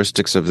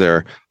characteristics of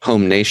their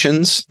home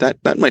nations. That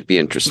might be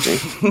interesting.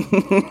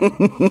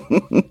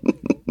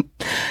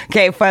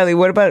 Okay, finally,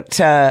 what about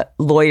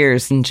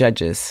lawyers and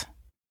judges?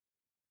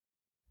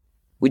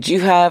 Would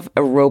you have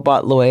a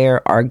robot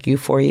lawyer argue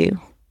for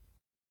you?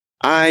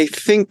 I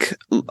think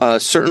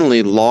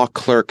certainly law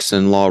clerks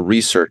and law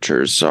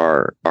researchers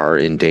are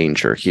in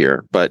danger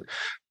here, but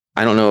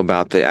I don't know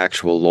about the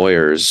actual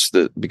lawyers,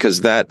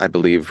 because that, I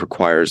believe,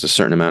 requires a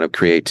certain amount of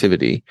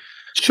creativity.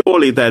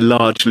 Surely they're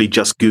largely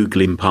just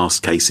Googling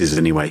past cases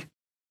anyway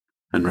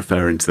and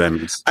referring to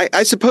them.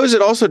 I suppose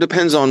it also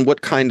depends on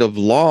what kind of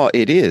law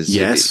it is.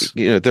 Yes.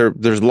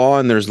 There's law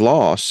and there's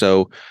law.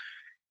 So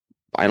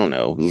I don't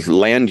know,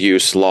 land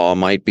use law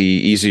might be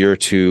easier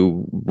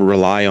to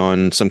rely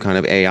on some kind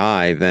of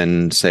AI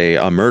than, say,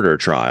 a murder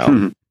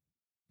trial.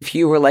 If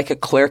you were like a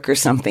clerk or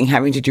something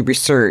having to do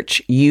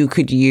research, you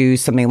could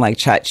use something like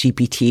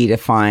ChatGPT to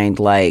find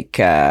like,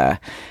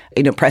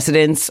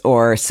 precedents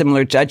or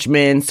similar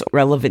judgments,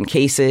 relevant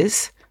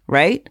cases,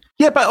 right?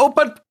 Yeah,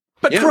 but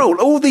Carol,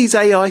 all these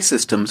AI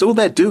systems, all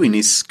they're doing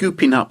is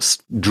scooping up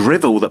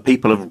drivel that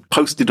people have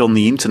posted on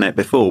the internet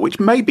before, which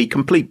may be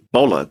complete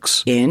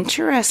bollocks.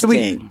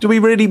 Interesting. Do we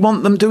really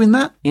want them doing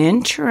that?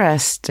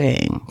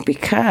 Interesting.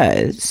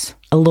 Because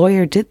a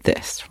lawyer did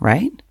this,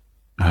 right?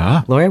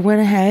 Lawyer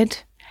went ahead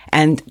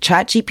and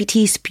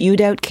ChatGPT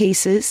spewed out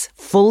cases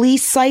fully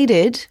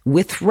cited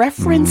with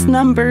reference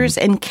numbers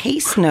and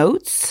case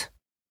notes.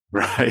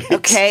 Right.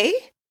 Okay.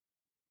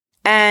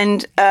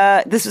 And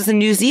this was in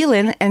New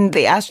Zealand, and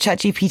they asked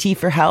ChatGPT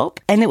for help,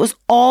 and it was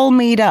all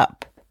made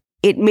up.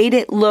 It made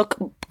it look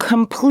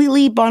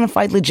completely bona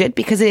fide legit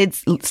because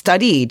it's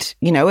studied,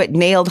 it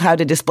nailed how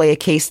to display a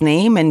case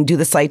name and do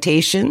the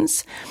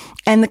citations,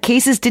 and the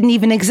cases didn't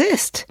even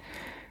exist.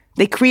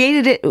 They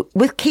created it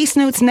with case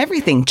notes and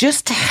everything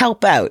just to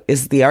help out,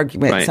 is the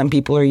argument some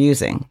people are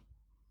using.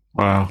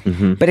 Wow.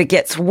 Mm-hmm. But it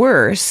gets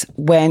worse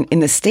when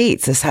in the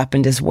States this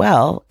happened as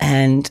well.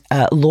 And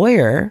a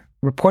lawyer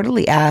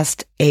reportedly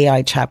asked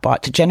AI chatbot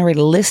to generate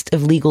a list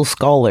of legal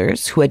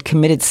scholars who had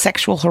committed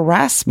sexual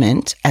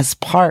harassment as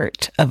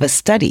part of a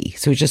study.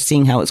 So just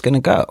seeing how it's going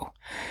to go.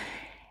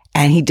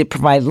 And he did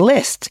provide a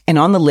list. And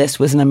on the list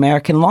was an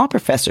American law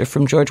professor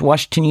from George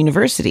Washington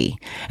University.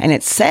 And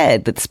it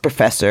said that this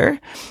professor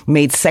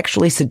made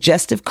sexually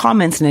suggestive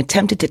comments and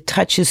attempted to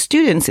touch his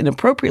students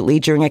inappropriately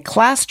during a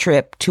class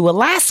trip to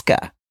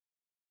Alaska.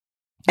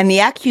 And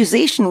the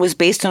accusation was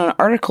based on an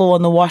article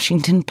on the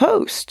Washington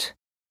Post.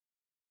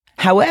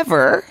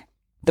 However,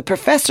 the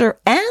professor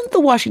and the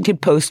Washington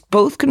Post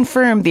both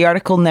confirmed the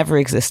article never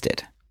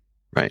existed.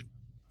 Right.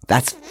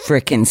 That's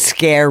freaking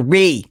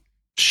scary.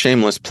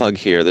 Shameless plug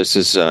here. This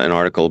is an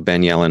article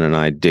Ben Yellen and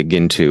I dig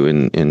into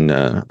in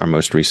our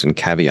most recent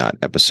Caveat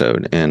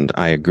episode. And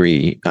I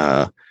agree.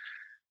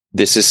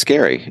 This is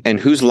scary. And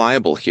who's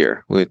liable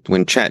here?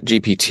 When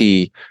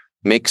ChatGPT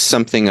makes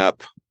something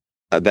up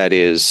that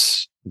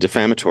is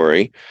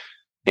defamatory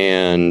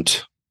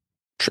and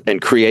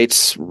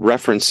creates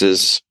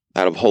references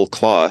out of whole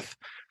cloth.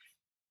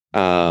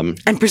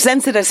 And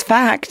presents it as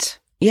fact.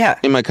 Yeah.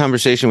 In my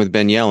conversation with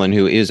Ben Yellen,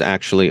 who is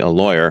actually a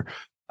lawyer,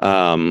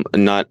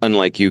 not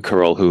unlike you,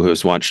 Carol, who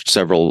has watched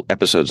several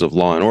episodes of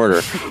Law and Order,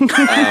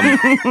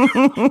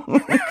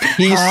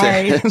 he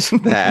says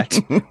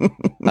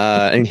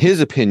that, in his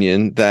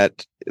opinion,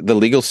 that the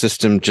legal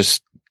system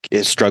just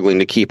is struggling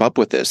to keep up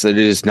with this, that it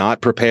is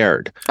not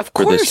prepared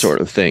for this sort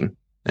of thing.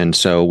 And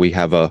so we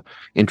have a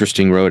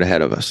interesting road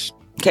ahead of us.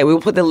 Okay, we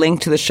will put the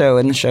link to the show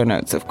in the show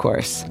notes, of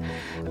course.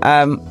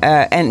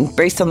 And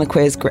based on the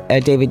quiz,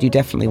 David, you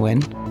definitely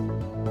win.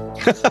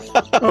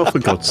 Oh, for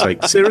God's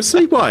sake.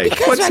 Seriously? Why?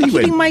 Because I'm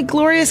keeping my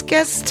glorious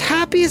guests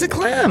happy as a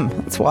clam.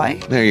 That's why.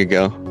 There you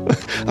go.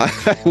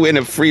 I win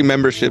a free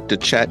membership to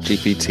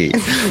ChatGPT.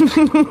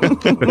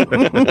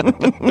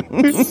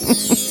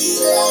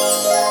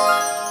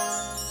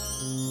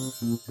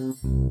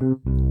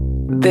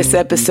 This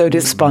episode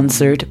is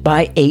sponsored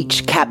by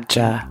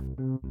HCAPTCHA.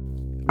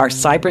 Are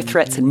cyber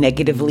threats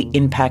negatively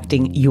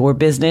impacting your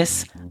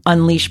business?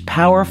 Unleash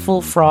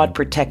powerful fraud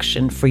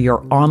protection for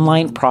your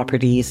online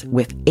properties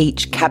with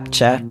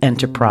HCAPTCHA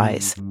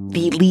Enterprise,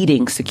 the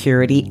leading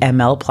security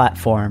ML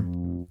platform.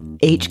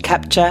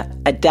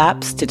 HCAPTCHA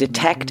adapts to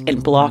detect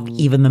and block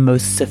even the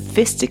most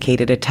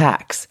sophisticated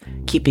attacks,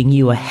 keeping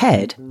you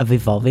ahead of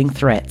evolving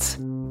threats.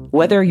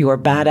 Whether your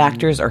bad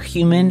actors are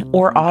human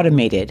or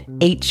automated,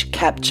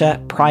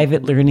 HCAPTCHA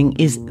Private Learning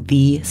is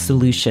the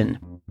solution.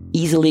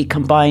 Easily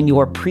combine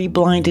your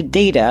pre-blinded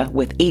data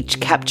with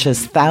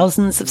HCAPTCHA's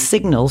thousands of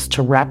signals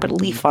to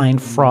rapidly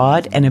find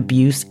fraud and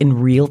abuse in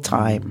real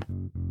time.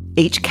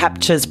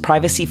 HCAPTCHA's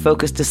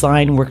privacy-focused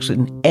design works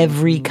in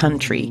every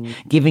country,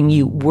 giving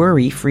you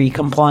worry-free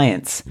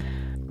compliance.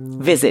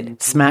 Visit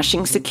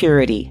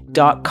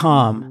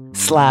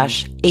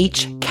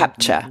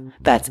smashingSecurity.com/HCAPTCHA.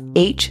 That's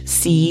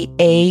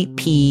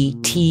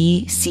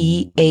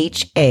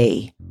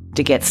HCAPTCHA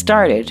to get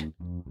started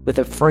with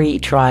a free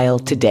trial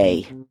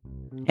today.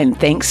 And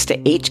thanks to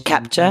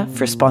HCAPTCHA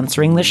for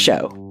sponsoring the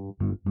show.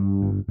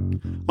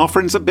 Our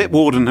friends at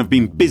Bitwarden have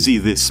been busy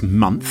this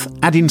month,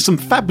 adding some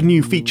fab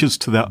new features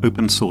to their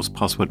open source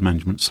password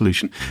management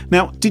solution.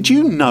 Now, did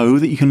you know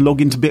that you can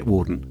log into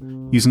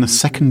Bitwarden using a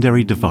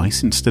secondary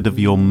device instead of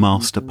your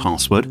master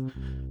password?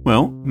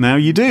 Well, now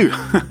you do.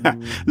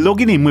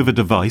 Logging in with a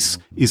device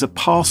is a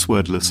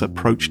passwordless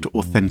approach to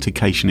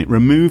authentication. It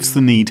removes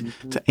the need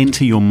to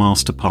enter your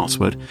master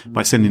password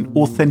by sending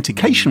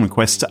authentication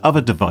requests to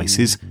other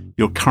devices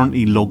you're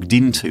currently logged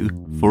into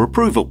for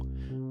approval.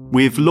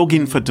 With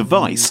Login for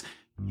Device,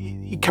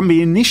 it can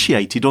be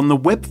initiated on the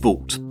Web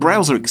Vault,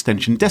 browser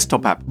extension,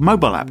 desktop app,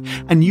 mobile app,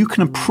 and you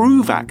can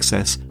approve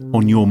access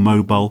on your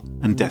mobile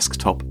and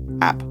desktop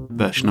app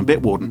version of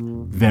Bitwarden.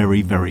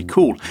 Very, very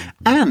cool.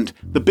 And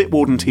the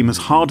Bitwarden team has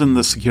hardened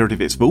the security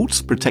of its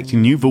vaults,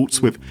 protecting new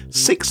vaults with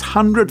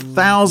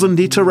 600,000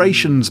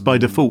 iterations by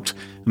default.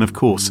 And of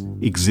course,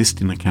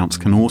 existing accounts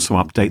can also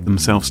update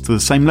themselves to the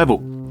same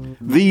level.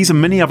 These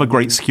and many other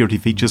great security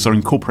features are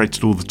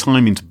incorporated all the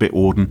time into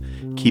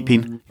Bitwarden,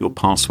 keeping your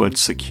password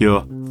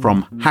secure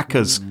from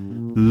hackers.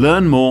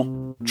 Learn more,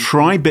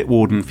 try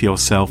Bitwarden for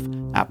yourself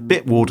at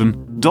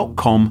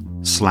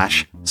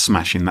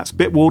bitwarden.com/smashing. That's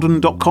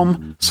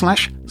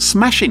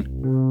bitwarden.com/smashing.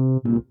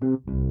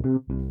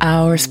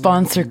 Our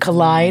sponsor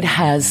Collide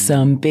has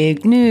some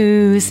big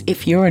news.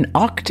 If you're an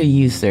Okta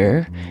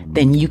user,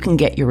 then you can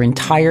get your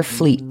entire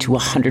fleet to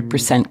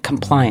 100%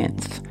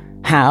 compliance.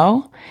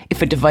 How?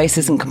 If a device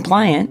isn't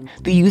compliant,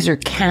 the user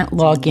can't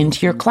log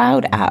into your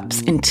cloud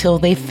apps until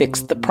they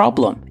fix the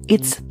problem.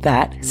 It's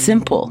that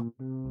simple.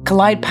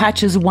 Collide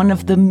patches one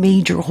of the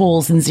major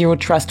holes in zero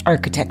trust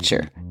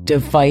architecture: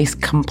 device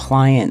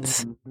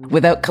compliance.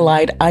 Without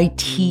Collide,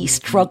 IT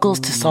struggles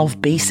to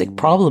solve basic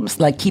problems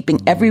like keeping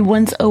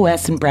everyone's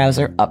OS and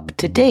browser up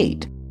to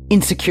date.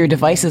 Insecure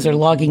devices are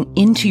logging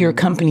into your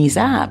company's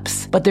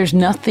apps, but there's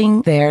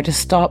nothing there to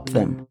stop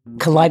them.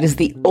 Collide is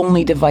the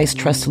only device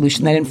trust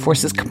solution that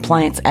enforces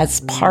compliance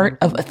as part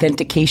of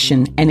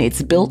authentication, and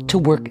it's built to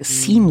work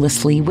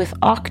seamlessly with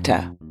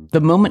Okta. The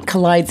moment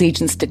Collide's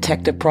agents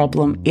detect a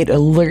problem, it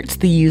alerts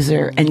the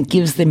user and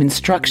gives them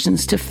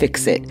instructions to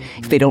fix it.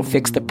 If they don't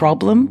fix the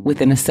problem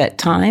within a set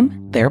time,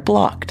 they're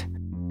blocked.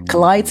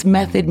 Collide's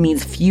method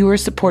means fewer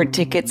support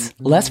tickets,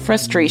 less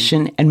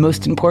frustration, and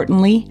most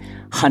importantly,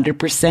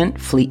 100%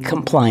 fleet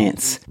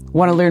compliance.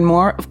 Want to learn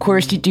more? Of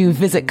course you do.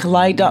 Visit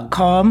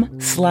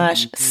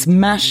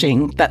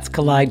collide.com/smashing. That's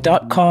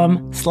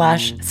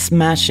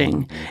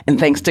collide.com/smashing. And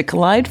thanks to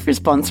Collide for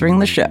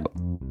sponsoring the show.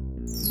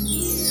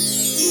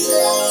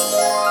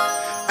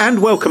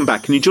 And welcome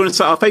back. Can you join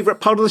us at our favourite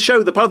part of the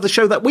show, the part of the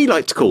show that we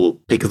like to call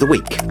Pick of the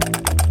Week?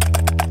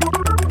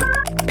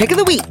 Pick of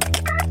the Week.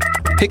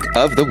 Pick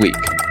of the Week.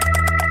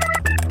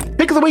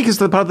 Pick of the Week is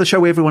the part of the show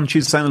where everyone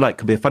chooses something like.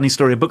 Could be a funny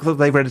story, a book that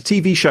they've read, a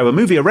TV show, a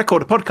movie, a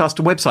record, a podcast,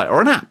 a website, or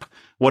an app.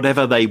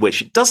 Whatever they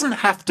wish. It doesn't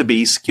have to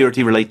be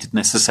security related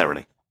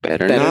necessarily.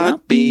 Better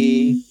not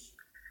be.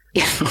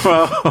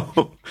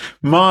 Well,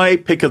 my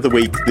pick of the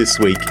week this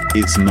week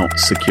is not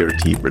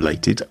security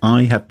related.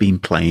 I have been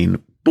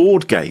playing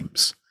board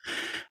games.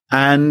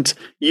 And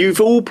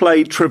you've all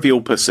played Trivial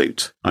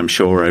Pursuit, I'm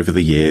sure, over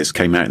the years.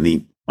 Came out in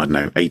the,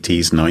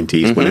 80s,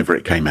 90s, whenever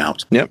it came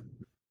out. Yep.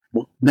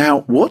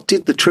 Now, what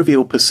did the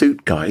Trivial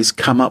Pursuit guys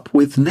come up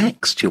with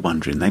next, you're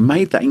wondering? They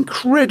made that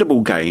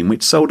incredible game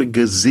which sold a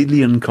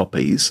gazillion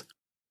copies.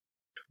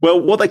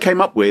 Well, what they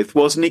came up with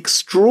was an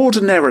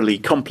extraordinarily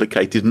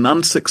complicated and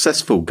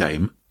unsuccessful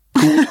game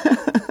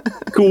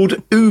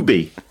called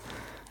Ubi.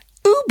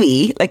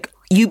 Ubi? Like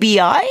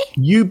UBI?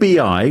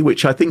 UBI,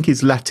 which I think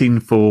is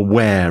Latin for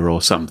where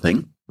or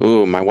something.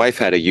 Ooh, my wife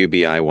had a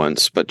UBI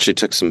once, but she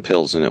took some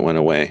pills and it went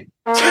away.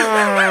 Oh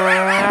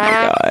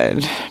my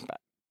God.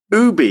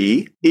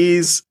 Ubi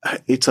it's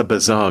a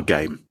bizarre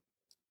game.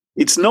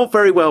 It's not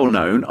very well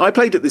known. I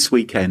played it this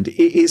weekend.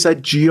 It is a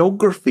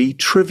geography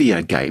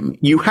trivia game.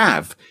 You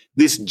have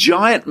this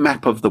giant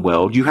map of the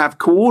world. You have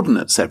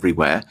coordinates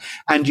everywhere,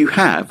 and you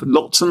have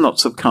lots and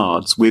lots of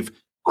cards with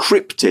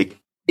cryptic,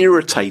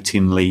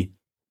 irritatingly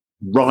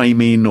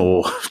rhyming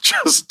or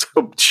just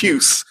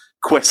obtuse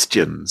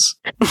questions.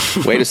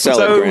 Way to sell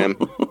it, Graham.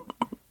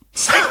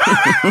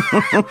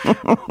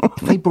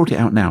 If they brought it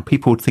out now,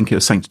 people would think it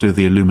was something to do with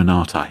the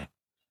Illuminati.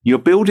 You're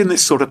building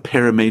this sort of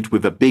pyramid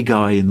with a big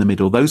eye in the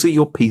middle. Those are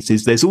your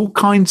pieces. There's all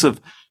kinds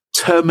of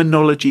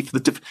terminology for the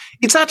different.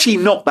 It's actually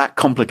not that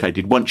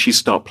complicated once you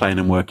start playing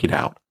and work it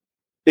out.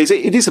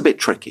 It is a bit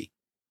tricky.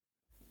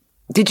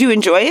 Did you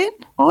enjoy it?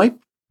 I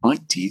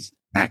did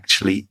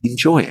actually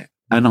enjoy it,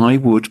 and I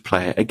would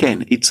play it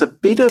again. It's a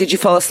bit of... Did you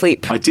fall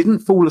asleep? I didn't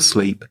fall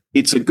asleep.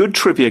 It's a good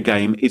trivia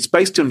game. It's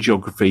based on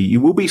geography. You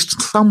will be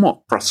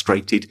somewhat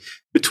frustrated.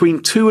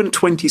 Between 2 and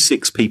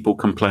 26 people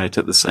can play it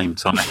at the same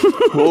time.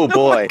 Oh,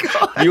 boy.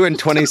 You and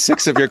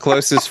 26 of your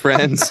closest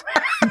friends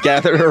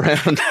gathered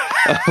around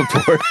a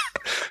board.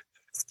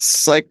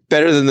 It's like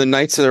better than the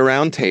Knights of the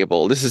Round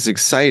Table. This is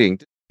exciting.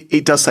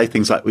 It does say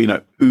things like,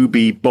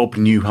 Ubi Bob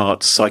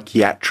Newhart's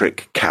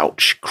psychiatric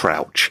couch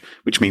crouch,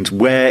 which means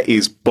where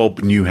is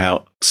Bob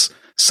Newhart's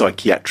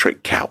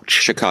psychiatric couch?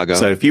 Chicago.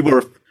 So if you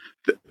were...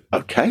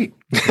 Okay,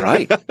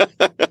 right.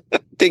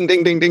 Ding,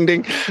 ding, ding, ding,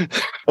 ding.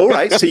 All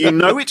right, so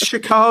it's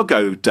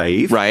Chicago,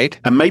 Dave. Right.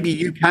 And maybe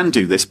you can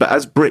do this, but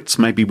as Brits,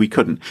 maybe we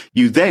couldn't.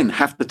 You then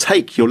have to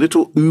take your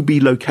little Ubi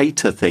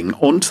locator thing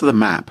onto the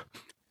map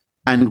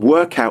and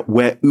work out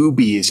where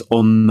Ubi is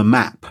on the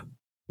map.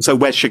 So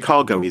where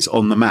Chicago is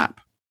on the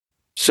map.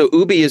 So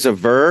Ubi is a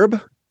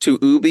verb to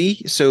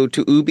Ubi. So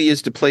to Ubi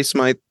is to place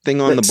my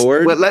thing on the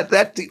board. Well,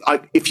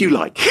 if you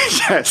like,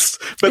 yes.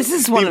 But this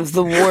is one of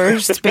the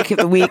worst pick of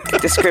the week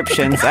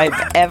descriptions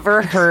I've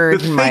ever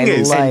heard in my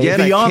life. And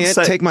yet I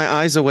can't take my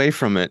eyes away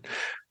from it.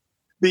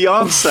 The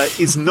answer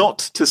is not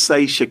to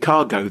say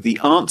Chicago. The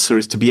answer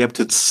is to be able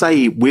to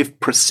say with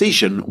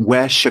precision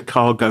where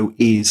Chicago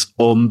is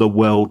on the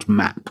world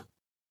map.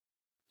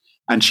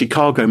 And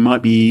Chicago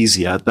might be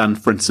easier than,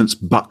 for instance,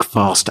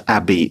 Buckfast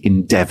Abbey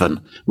in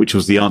Devon, which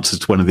was the answer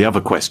to one of the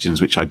other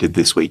questions which I did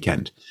this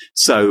weekend.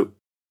 So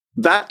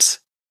that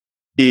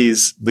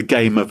is the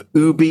game of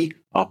Ubi.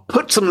 I'll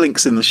put some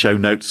links in the show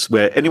notes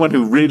where anyone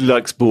who really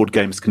likes board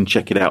games can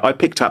check it out. I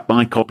picked up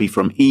my copy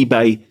from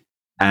eBay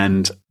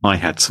and I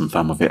had some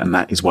fun with it. And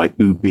that is why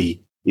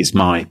Ubi is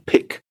my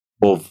pick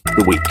of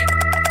the week.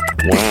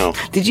 Wow.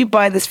 Did you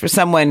buy this for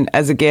someone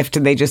as a gift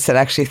and they just said,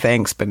 actually,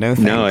 thanks, but no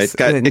thanks?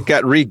 No, it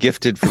got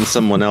re-gifted from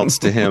someone else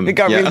to him. It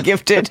got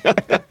re-gifted.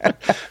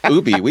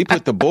 Ubi, we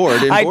put the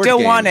board in I board don't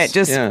games. want it.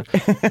 Just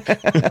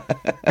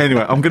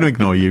Anyway, I'm going to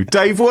ignore you.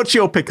 Dave, what's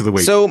your pick of the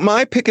week? So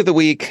my pick of the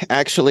week,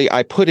 actually,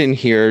 I put in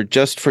here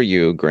just for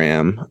you,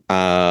 Graham.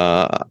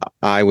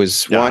 I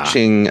was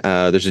watching,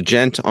 there's a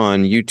gent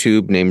on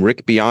YouTube named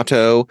Rick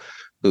Beato,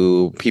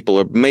 who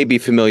people may be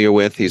familiar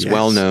with. He's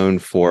well known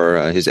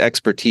for his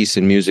expertise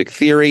in music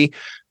theory.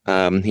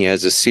 He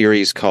has a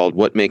series called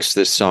What Makes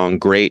This Song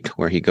Great,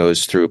 where he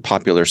goes through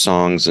popular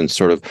songs and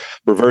sort of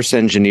reverse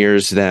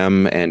engineers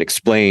them and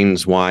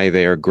explains why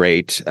they are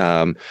great.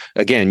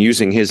 Again,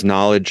 using his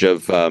knowledge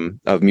of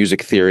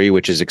music theory,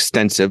 which is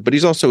extensive, but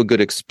he's also a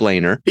good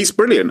explainer. He's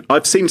brilliant.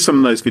 I've seen some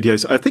of those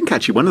videos. I think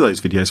actually one of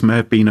those videos may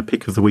have been a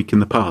pick of the week in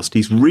the past.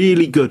 He's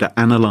really good at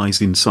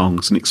analysing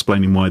songs and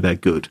explaining why they're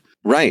good.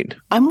 Right.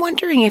 I'm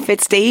wondering if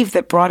it's Dave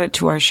that brought it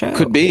to our show.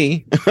 Could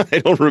be. I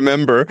don't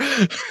remember.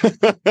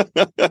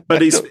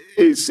 But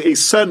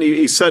he's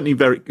certainly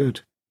very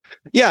good.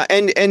 Yeah,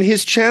 and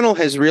his channel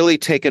has really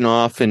taken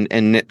off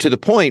and to the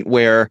point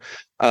where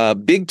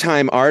big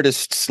time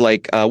artists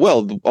like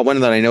one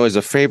that I know is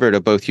a favorite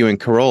of both you and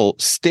Carole,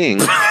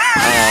 Sting,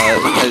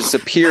 has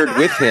appeared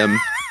with him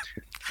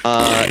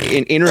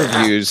in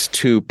interviews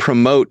to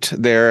promote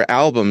their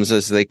albums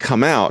as they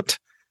come out.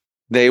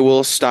 They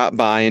will stop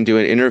by and do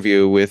an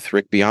interview with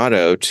Rick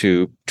Beato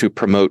to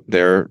promote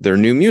their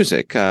new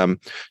music.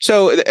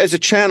 So as a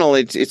channel,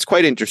 it's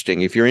quite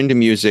interesting. If you're into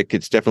music,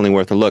 it's definitely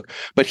worth a look.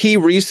 But he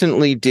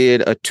recently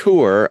did a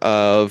tour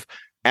of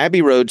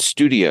Abbey Road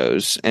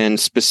Studios, and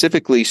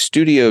specifically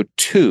Studio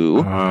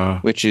 2,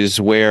 which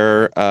is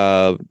where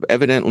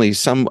evidently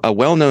a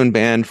well-known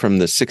band from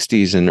the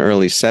 60s and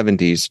early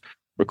 70s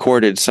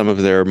recorded some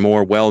of their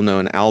more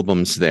well-known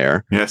albums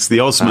there. Yes, the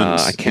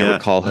Osmonds. I can't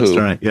recall who. That's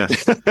right,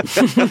 yes.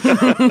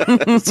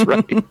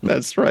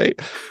 That's right.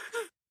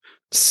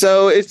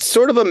 So it's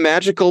sort of a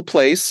magical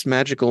place,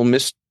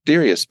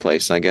 mysterious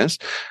place, I guess.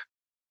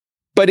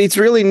 But it's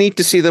really neat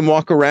to see them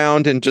walk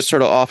around and just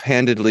sort of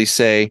offhandedly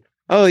say,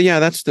 oh, yeah,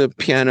 that's the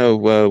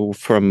piano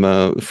from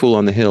Fool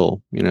on the Hill,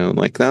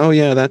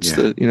 that's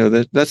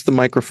that's the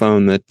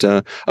microphone that,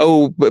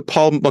 but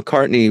Paul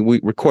McCartney, we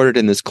recorded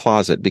in this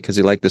closet because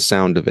he liked the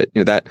sound of it,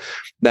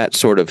 that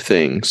sort of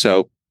thing.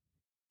 So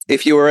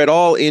if you are at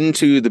all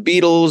into the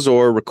Beatles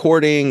or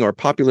recording or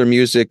popular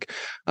music,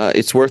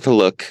 it's worth a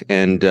look.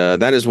 And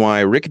that is why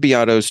Rick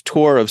Beato's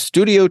tour of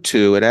Studio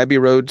 2 at Abbey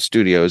Road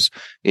Studios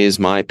is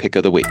my pick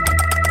of the week.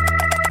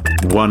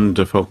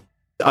 Wonderful.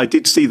 I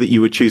did see that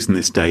you were choosing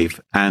this, Dave,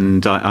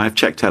 and I've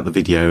checked out the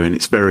video and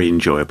it's very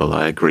enjoyable.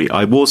 I agree.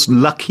 I was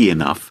lucky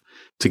enough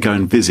to go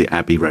and visit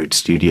Abbey Road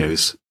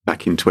Studios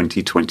back in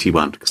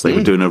 2021 because they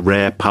were doing a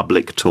rare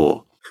public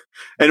tour.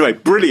 Anyway,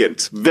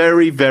 brilliant.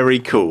 Very, very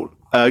cool.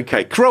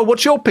 Okay. Carole,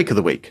 what's your pick of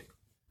the week?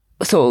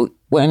 So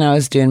when I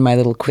was doing my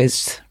little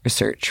quiz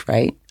research,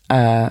 right,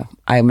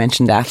 I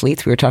mentioned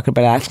athletes. We were talking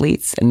about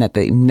athletes and that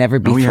they never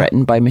be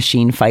threatened by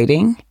machine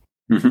fighting.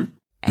 Mm-hmm.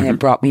 And it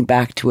brought me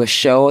back to a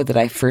show that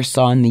I first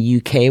saw in the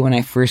UK when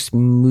I first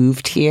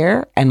moved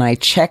here. And I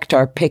checked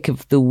our pick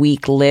of the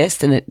week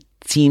list and it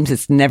seems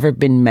it's never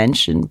been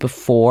mentioned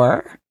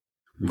before.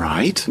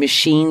 Right.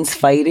 Machines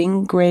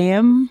fighting,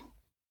 Graham.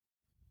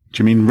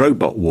 Do you mean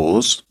Robot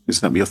Wars?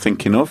 Is that what you're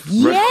thinking of?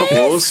 Yes. Robot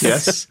Wars,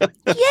 yes.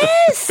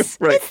 Yes.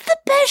 Right. It's the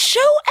best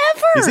show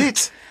ever. Is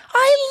it?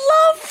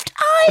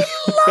 I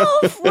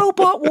love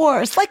Robot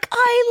Wars. Like,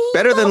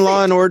 Better than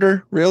Law and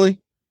Order, really?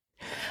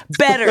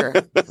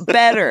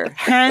 Better,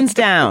 hands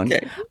down.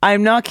 Okay.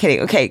 I'm not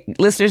kidding. Okay,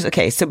 listeners.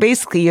 Okay, so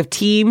basically you have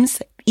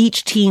teams.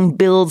 Each team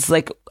builds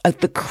like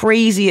the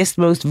craziest,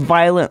 most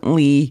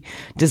violently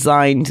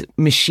designed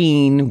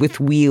machine with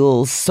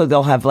wheels. So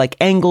they'll have like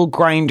angle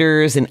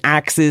grinders and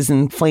axes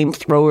and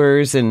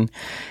flamethrowers, and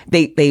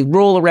they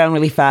roll around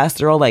really fast.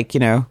 They're all like,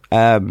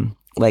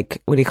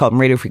 like, what do you call them?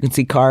 Radio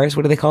frequency cars.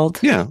 What are they called?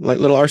 Yeah, like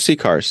little RC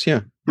cars.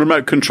 Yeah.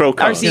 Remote control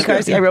cars. RC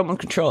cars, yeah, remote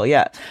control,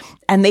 yeah.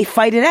 And they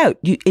fight it out.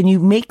 You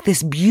make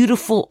this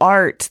beautiful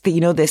art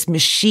that, this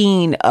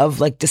machine of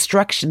like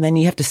destruction. Then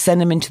you have to send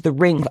them into the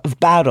ring of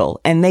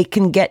battle and they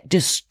can get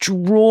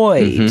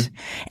destroyed. Mm-hmm.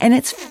 And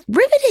it's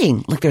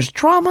riveting. Like there's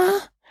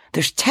drama,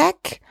 there's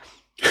tech,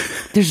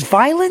 there's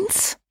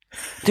violence,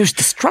 there's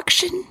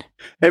destruction.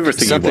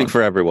 Everything. Something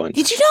for everyone.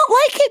 Did you not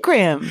like it,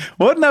 Graham?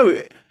 What?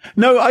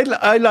 No,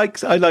 I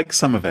like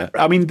some of it.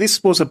 I mean,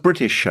 this was a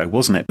British show,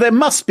 wasn't it? There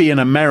must be an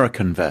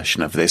American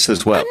version of this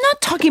as well. I'm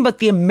not talking about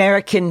the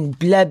American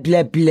blah,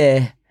 blah,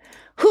 blah.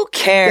 Who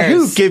cares?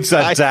 Who gives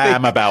a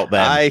damn about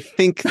them? I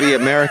think the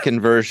American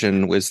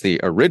version was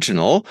the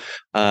original.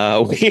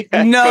 We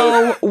had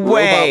no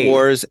way. Robot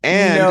Wars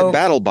and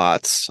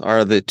BattleBots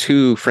are the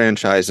two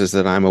franchises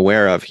that I'm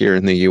aware of here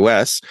in the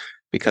U.S.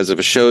 because if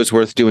a show's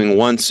worth doing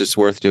once, it's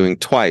worth doing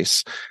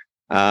twice.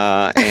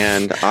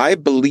 And I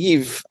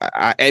believe,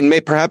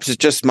 perhaps it's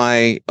just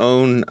my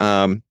own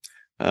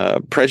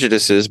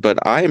prejudices,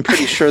 but I am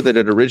pretty sure that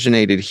it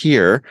originated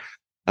here.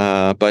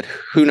 But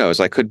who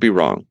knows? I could be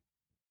wrong.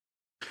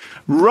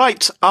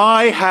 Right.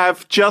 I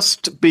have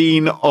just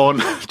been on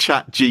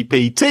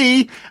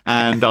ChatGPT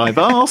and I've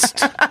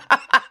asked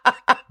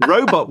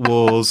Robot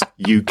Wars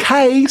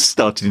UK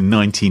started in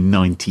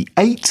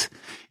 1998.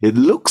 It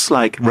looks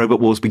like Robot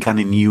Wars began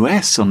in the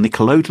US on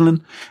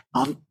Nickelodeon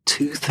on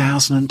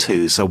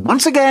 2002. So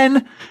once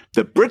again,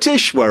 the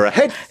British were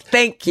ahead.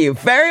 Thank you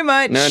very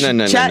much. No.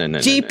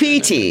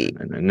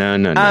 ChatGPT. No.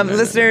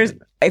 Listeners,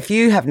 if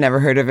you have never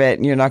heard of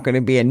it, you're not going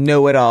to be a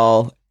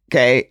know-it-all.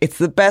 Okay, it's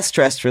the best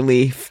stress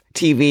relief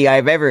TV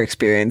I've ever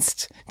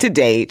experienced to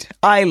date.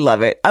 I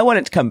love it. I want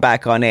it to come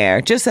back on air,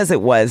 just as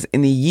it was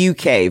in the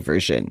UK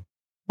version.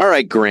 All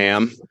right,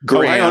 Graham.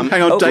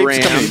 Hang on.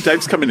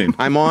 Dave's coming in.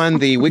 I'm on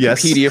the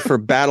Wikipedia for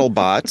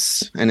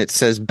BattleBots, and it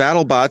says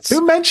BattleBots.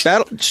 Who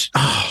mentioned?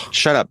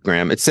 Shut up,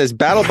 Graham. It says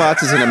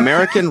BattleBots is an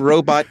American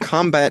robot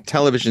combat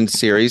television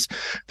series.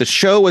 The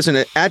show was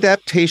an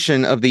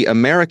adaptation of the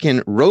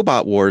American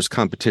Robot Wars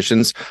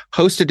competitions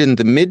hosted in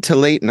the mid to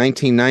late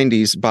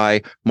 1990s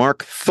by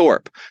Mark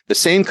Thorpe. The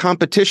same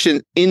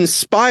competition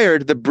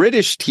inspired the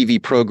British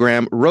TV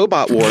program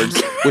Robot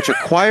Wars, which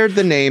acquired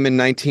the name in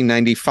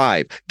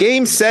 1995.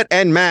 Game, set,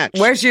 and match.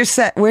 Where's your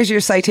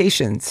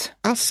citations?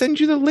 I'll send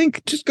you the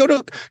link. Just go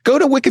to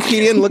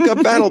Wikipedia and look up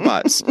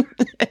BattleBots.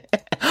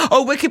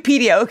 Oh,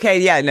 Wikipedia. Okay,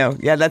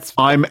 that's.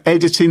 I'm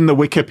editing the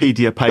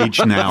Wikipedia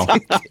page now.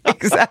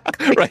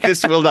 Exactly. Right.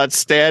 This will not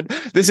stand.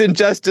 This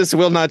injustice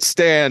will not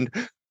stand.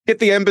 Get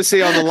the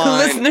embassy on the line.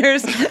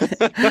 Listeners,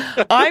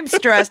 I'm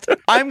stressed.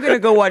 I'm going to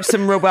go watch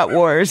some Robot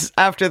Wars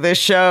after this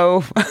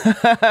show.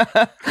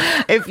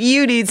 If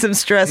you need some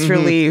stress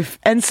relief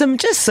and some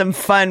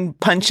fun,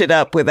 punch it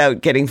up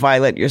without getting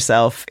violent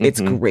yourself, it's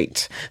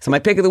great. So my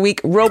pick of the week,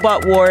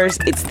 Robot Wars.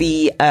 It's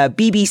the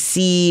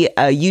BBC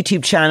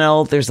YouTube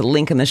channel. There's a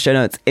link in the show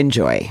notes.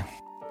 Enjoy.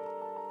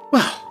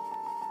 Well,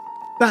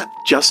 that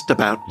just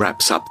about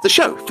wraps up the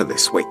show for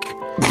this week.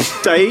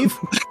 Dave,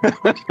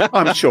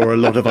 I'm sure a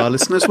lot of our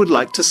listeners would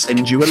like to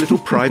send you a little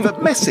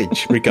private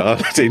message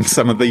regarding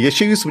some of the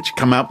issues which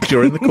come up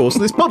during the course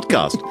of this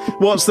podcast.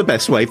 What's the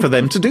best way for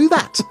them to do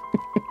that?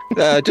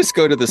 Just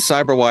go to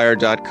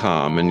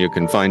thecyberwire.com and you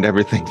can find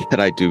everything that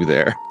I do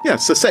there. Yeah,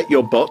 so set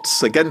your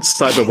bots against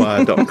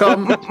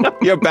cyberwire.com.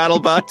 Your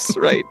BattleBots,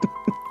 right.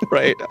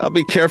 Right. I'll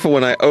be careful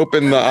when I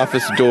open the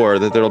office door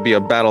that there'll be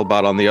a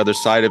BattleBot on the other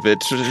side of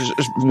it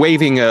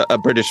waving a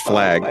British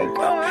flag. Oh my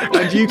God.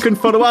 And you can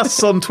follow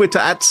us on Twitter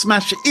at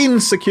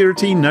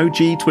SmashInSecurity. No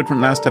G, Twitter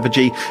and last have a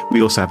G.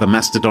 We also have a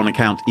Mastodon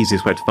account.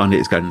 Easiest way to find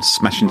it is going to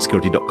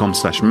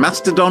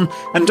smashinsecurity.com/Mastodon.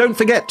 And don't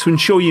forget to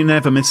ensure you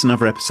never miss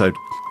another episode.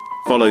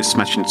 Follow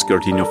Smashing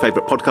Security in your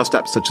favourite podcast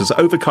apps such as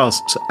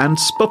Overcast and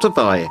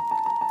Spotify.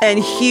 And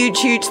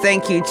huge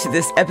thank you to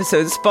this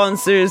episode's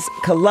sponsors,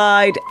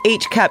 Collide,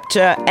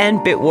 HCAPTCHA, and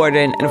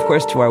Bitwarden, and of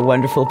course to our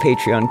wonderful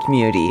Patreon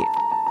community.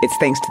 It's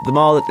thanks to them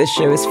all that this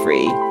show is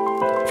free.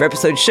 For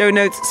episode show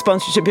notes,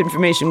 sponsorship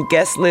information,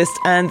 guest list,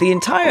 and the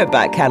entire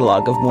back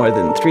catalogue of more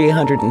than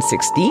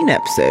 316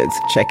 episodes,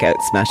 check out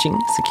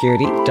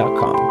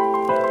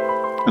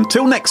smashingsecurity.com.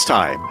 Until next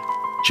time,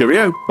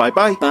 cheerio,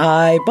 bye-bye.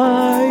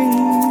 Bye-bye.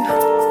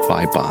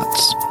 Bye,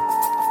 bots.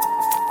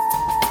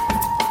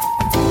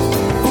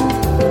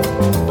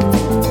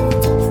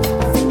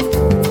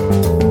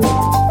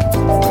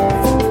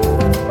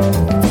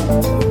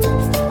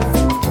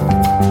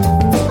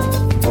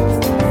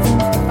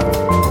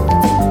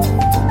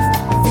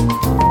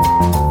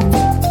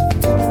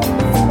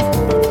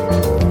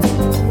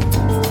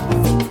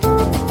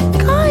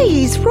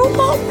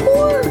 Robot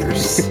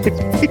Wars.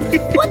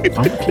 What?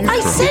 I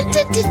sent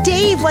it to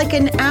Dave like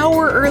an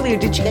hour earlier.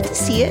 Did you get to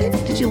see it?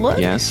 Did you look?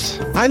 Yes.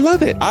 I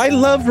love it. I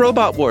love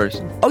Robot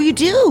Wars. Oh, you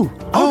do?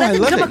 Oh, that I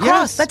didn't love come it, across.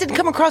 yes. That didn't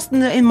come across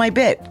in my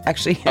bit,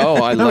 actually.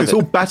 Oh, I No, love it's it.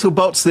 all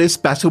BattleBots this,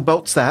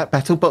 BattleBots that.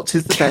 BattleBots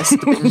is the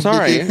best.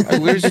 Sorry,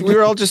 we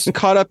were all just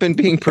caught up in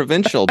being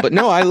provincial, but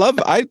no,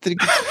 I think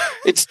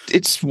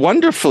it's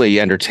wonderfully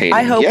entertaining.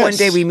 I hope yes. one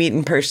day we meet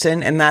in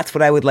person, and that's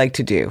what I would like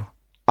to do.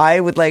 I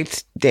would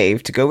like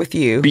Dave to go with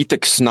you. Beat the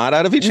snot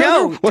out of each other?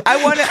 No,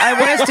 I want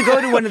us to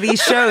go to one of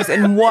these shows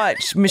and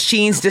watch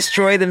machines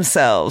destroy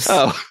themselves.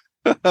 Oh,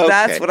 okay.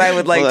 That's what I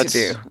would like to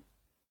do.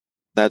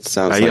 That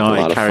sounds like a AI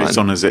lot of carries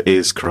fun. on as it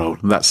is, Kroll.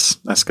 That's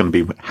going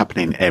to be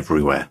happening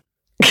everywhere.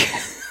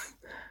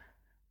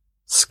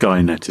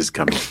 Skynet is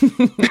coming.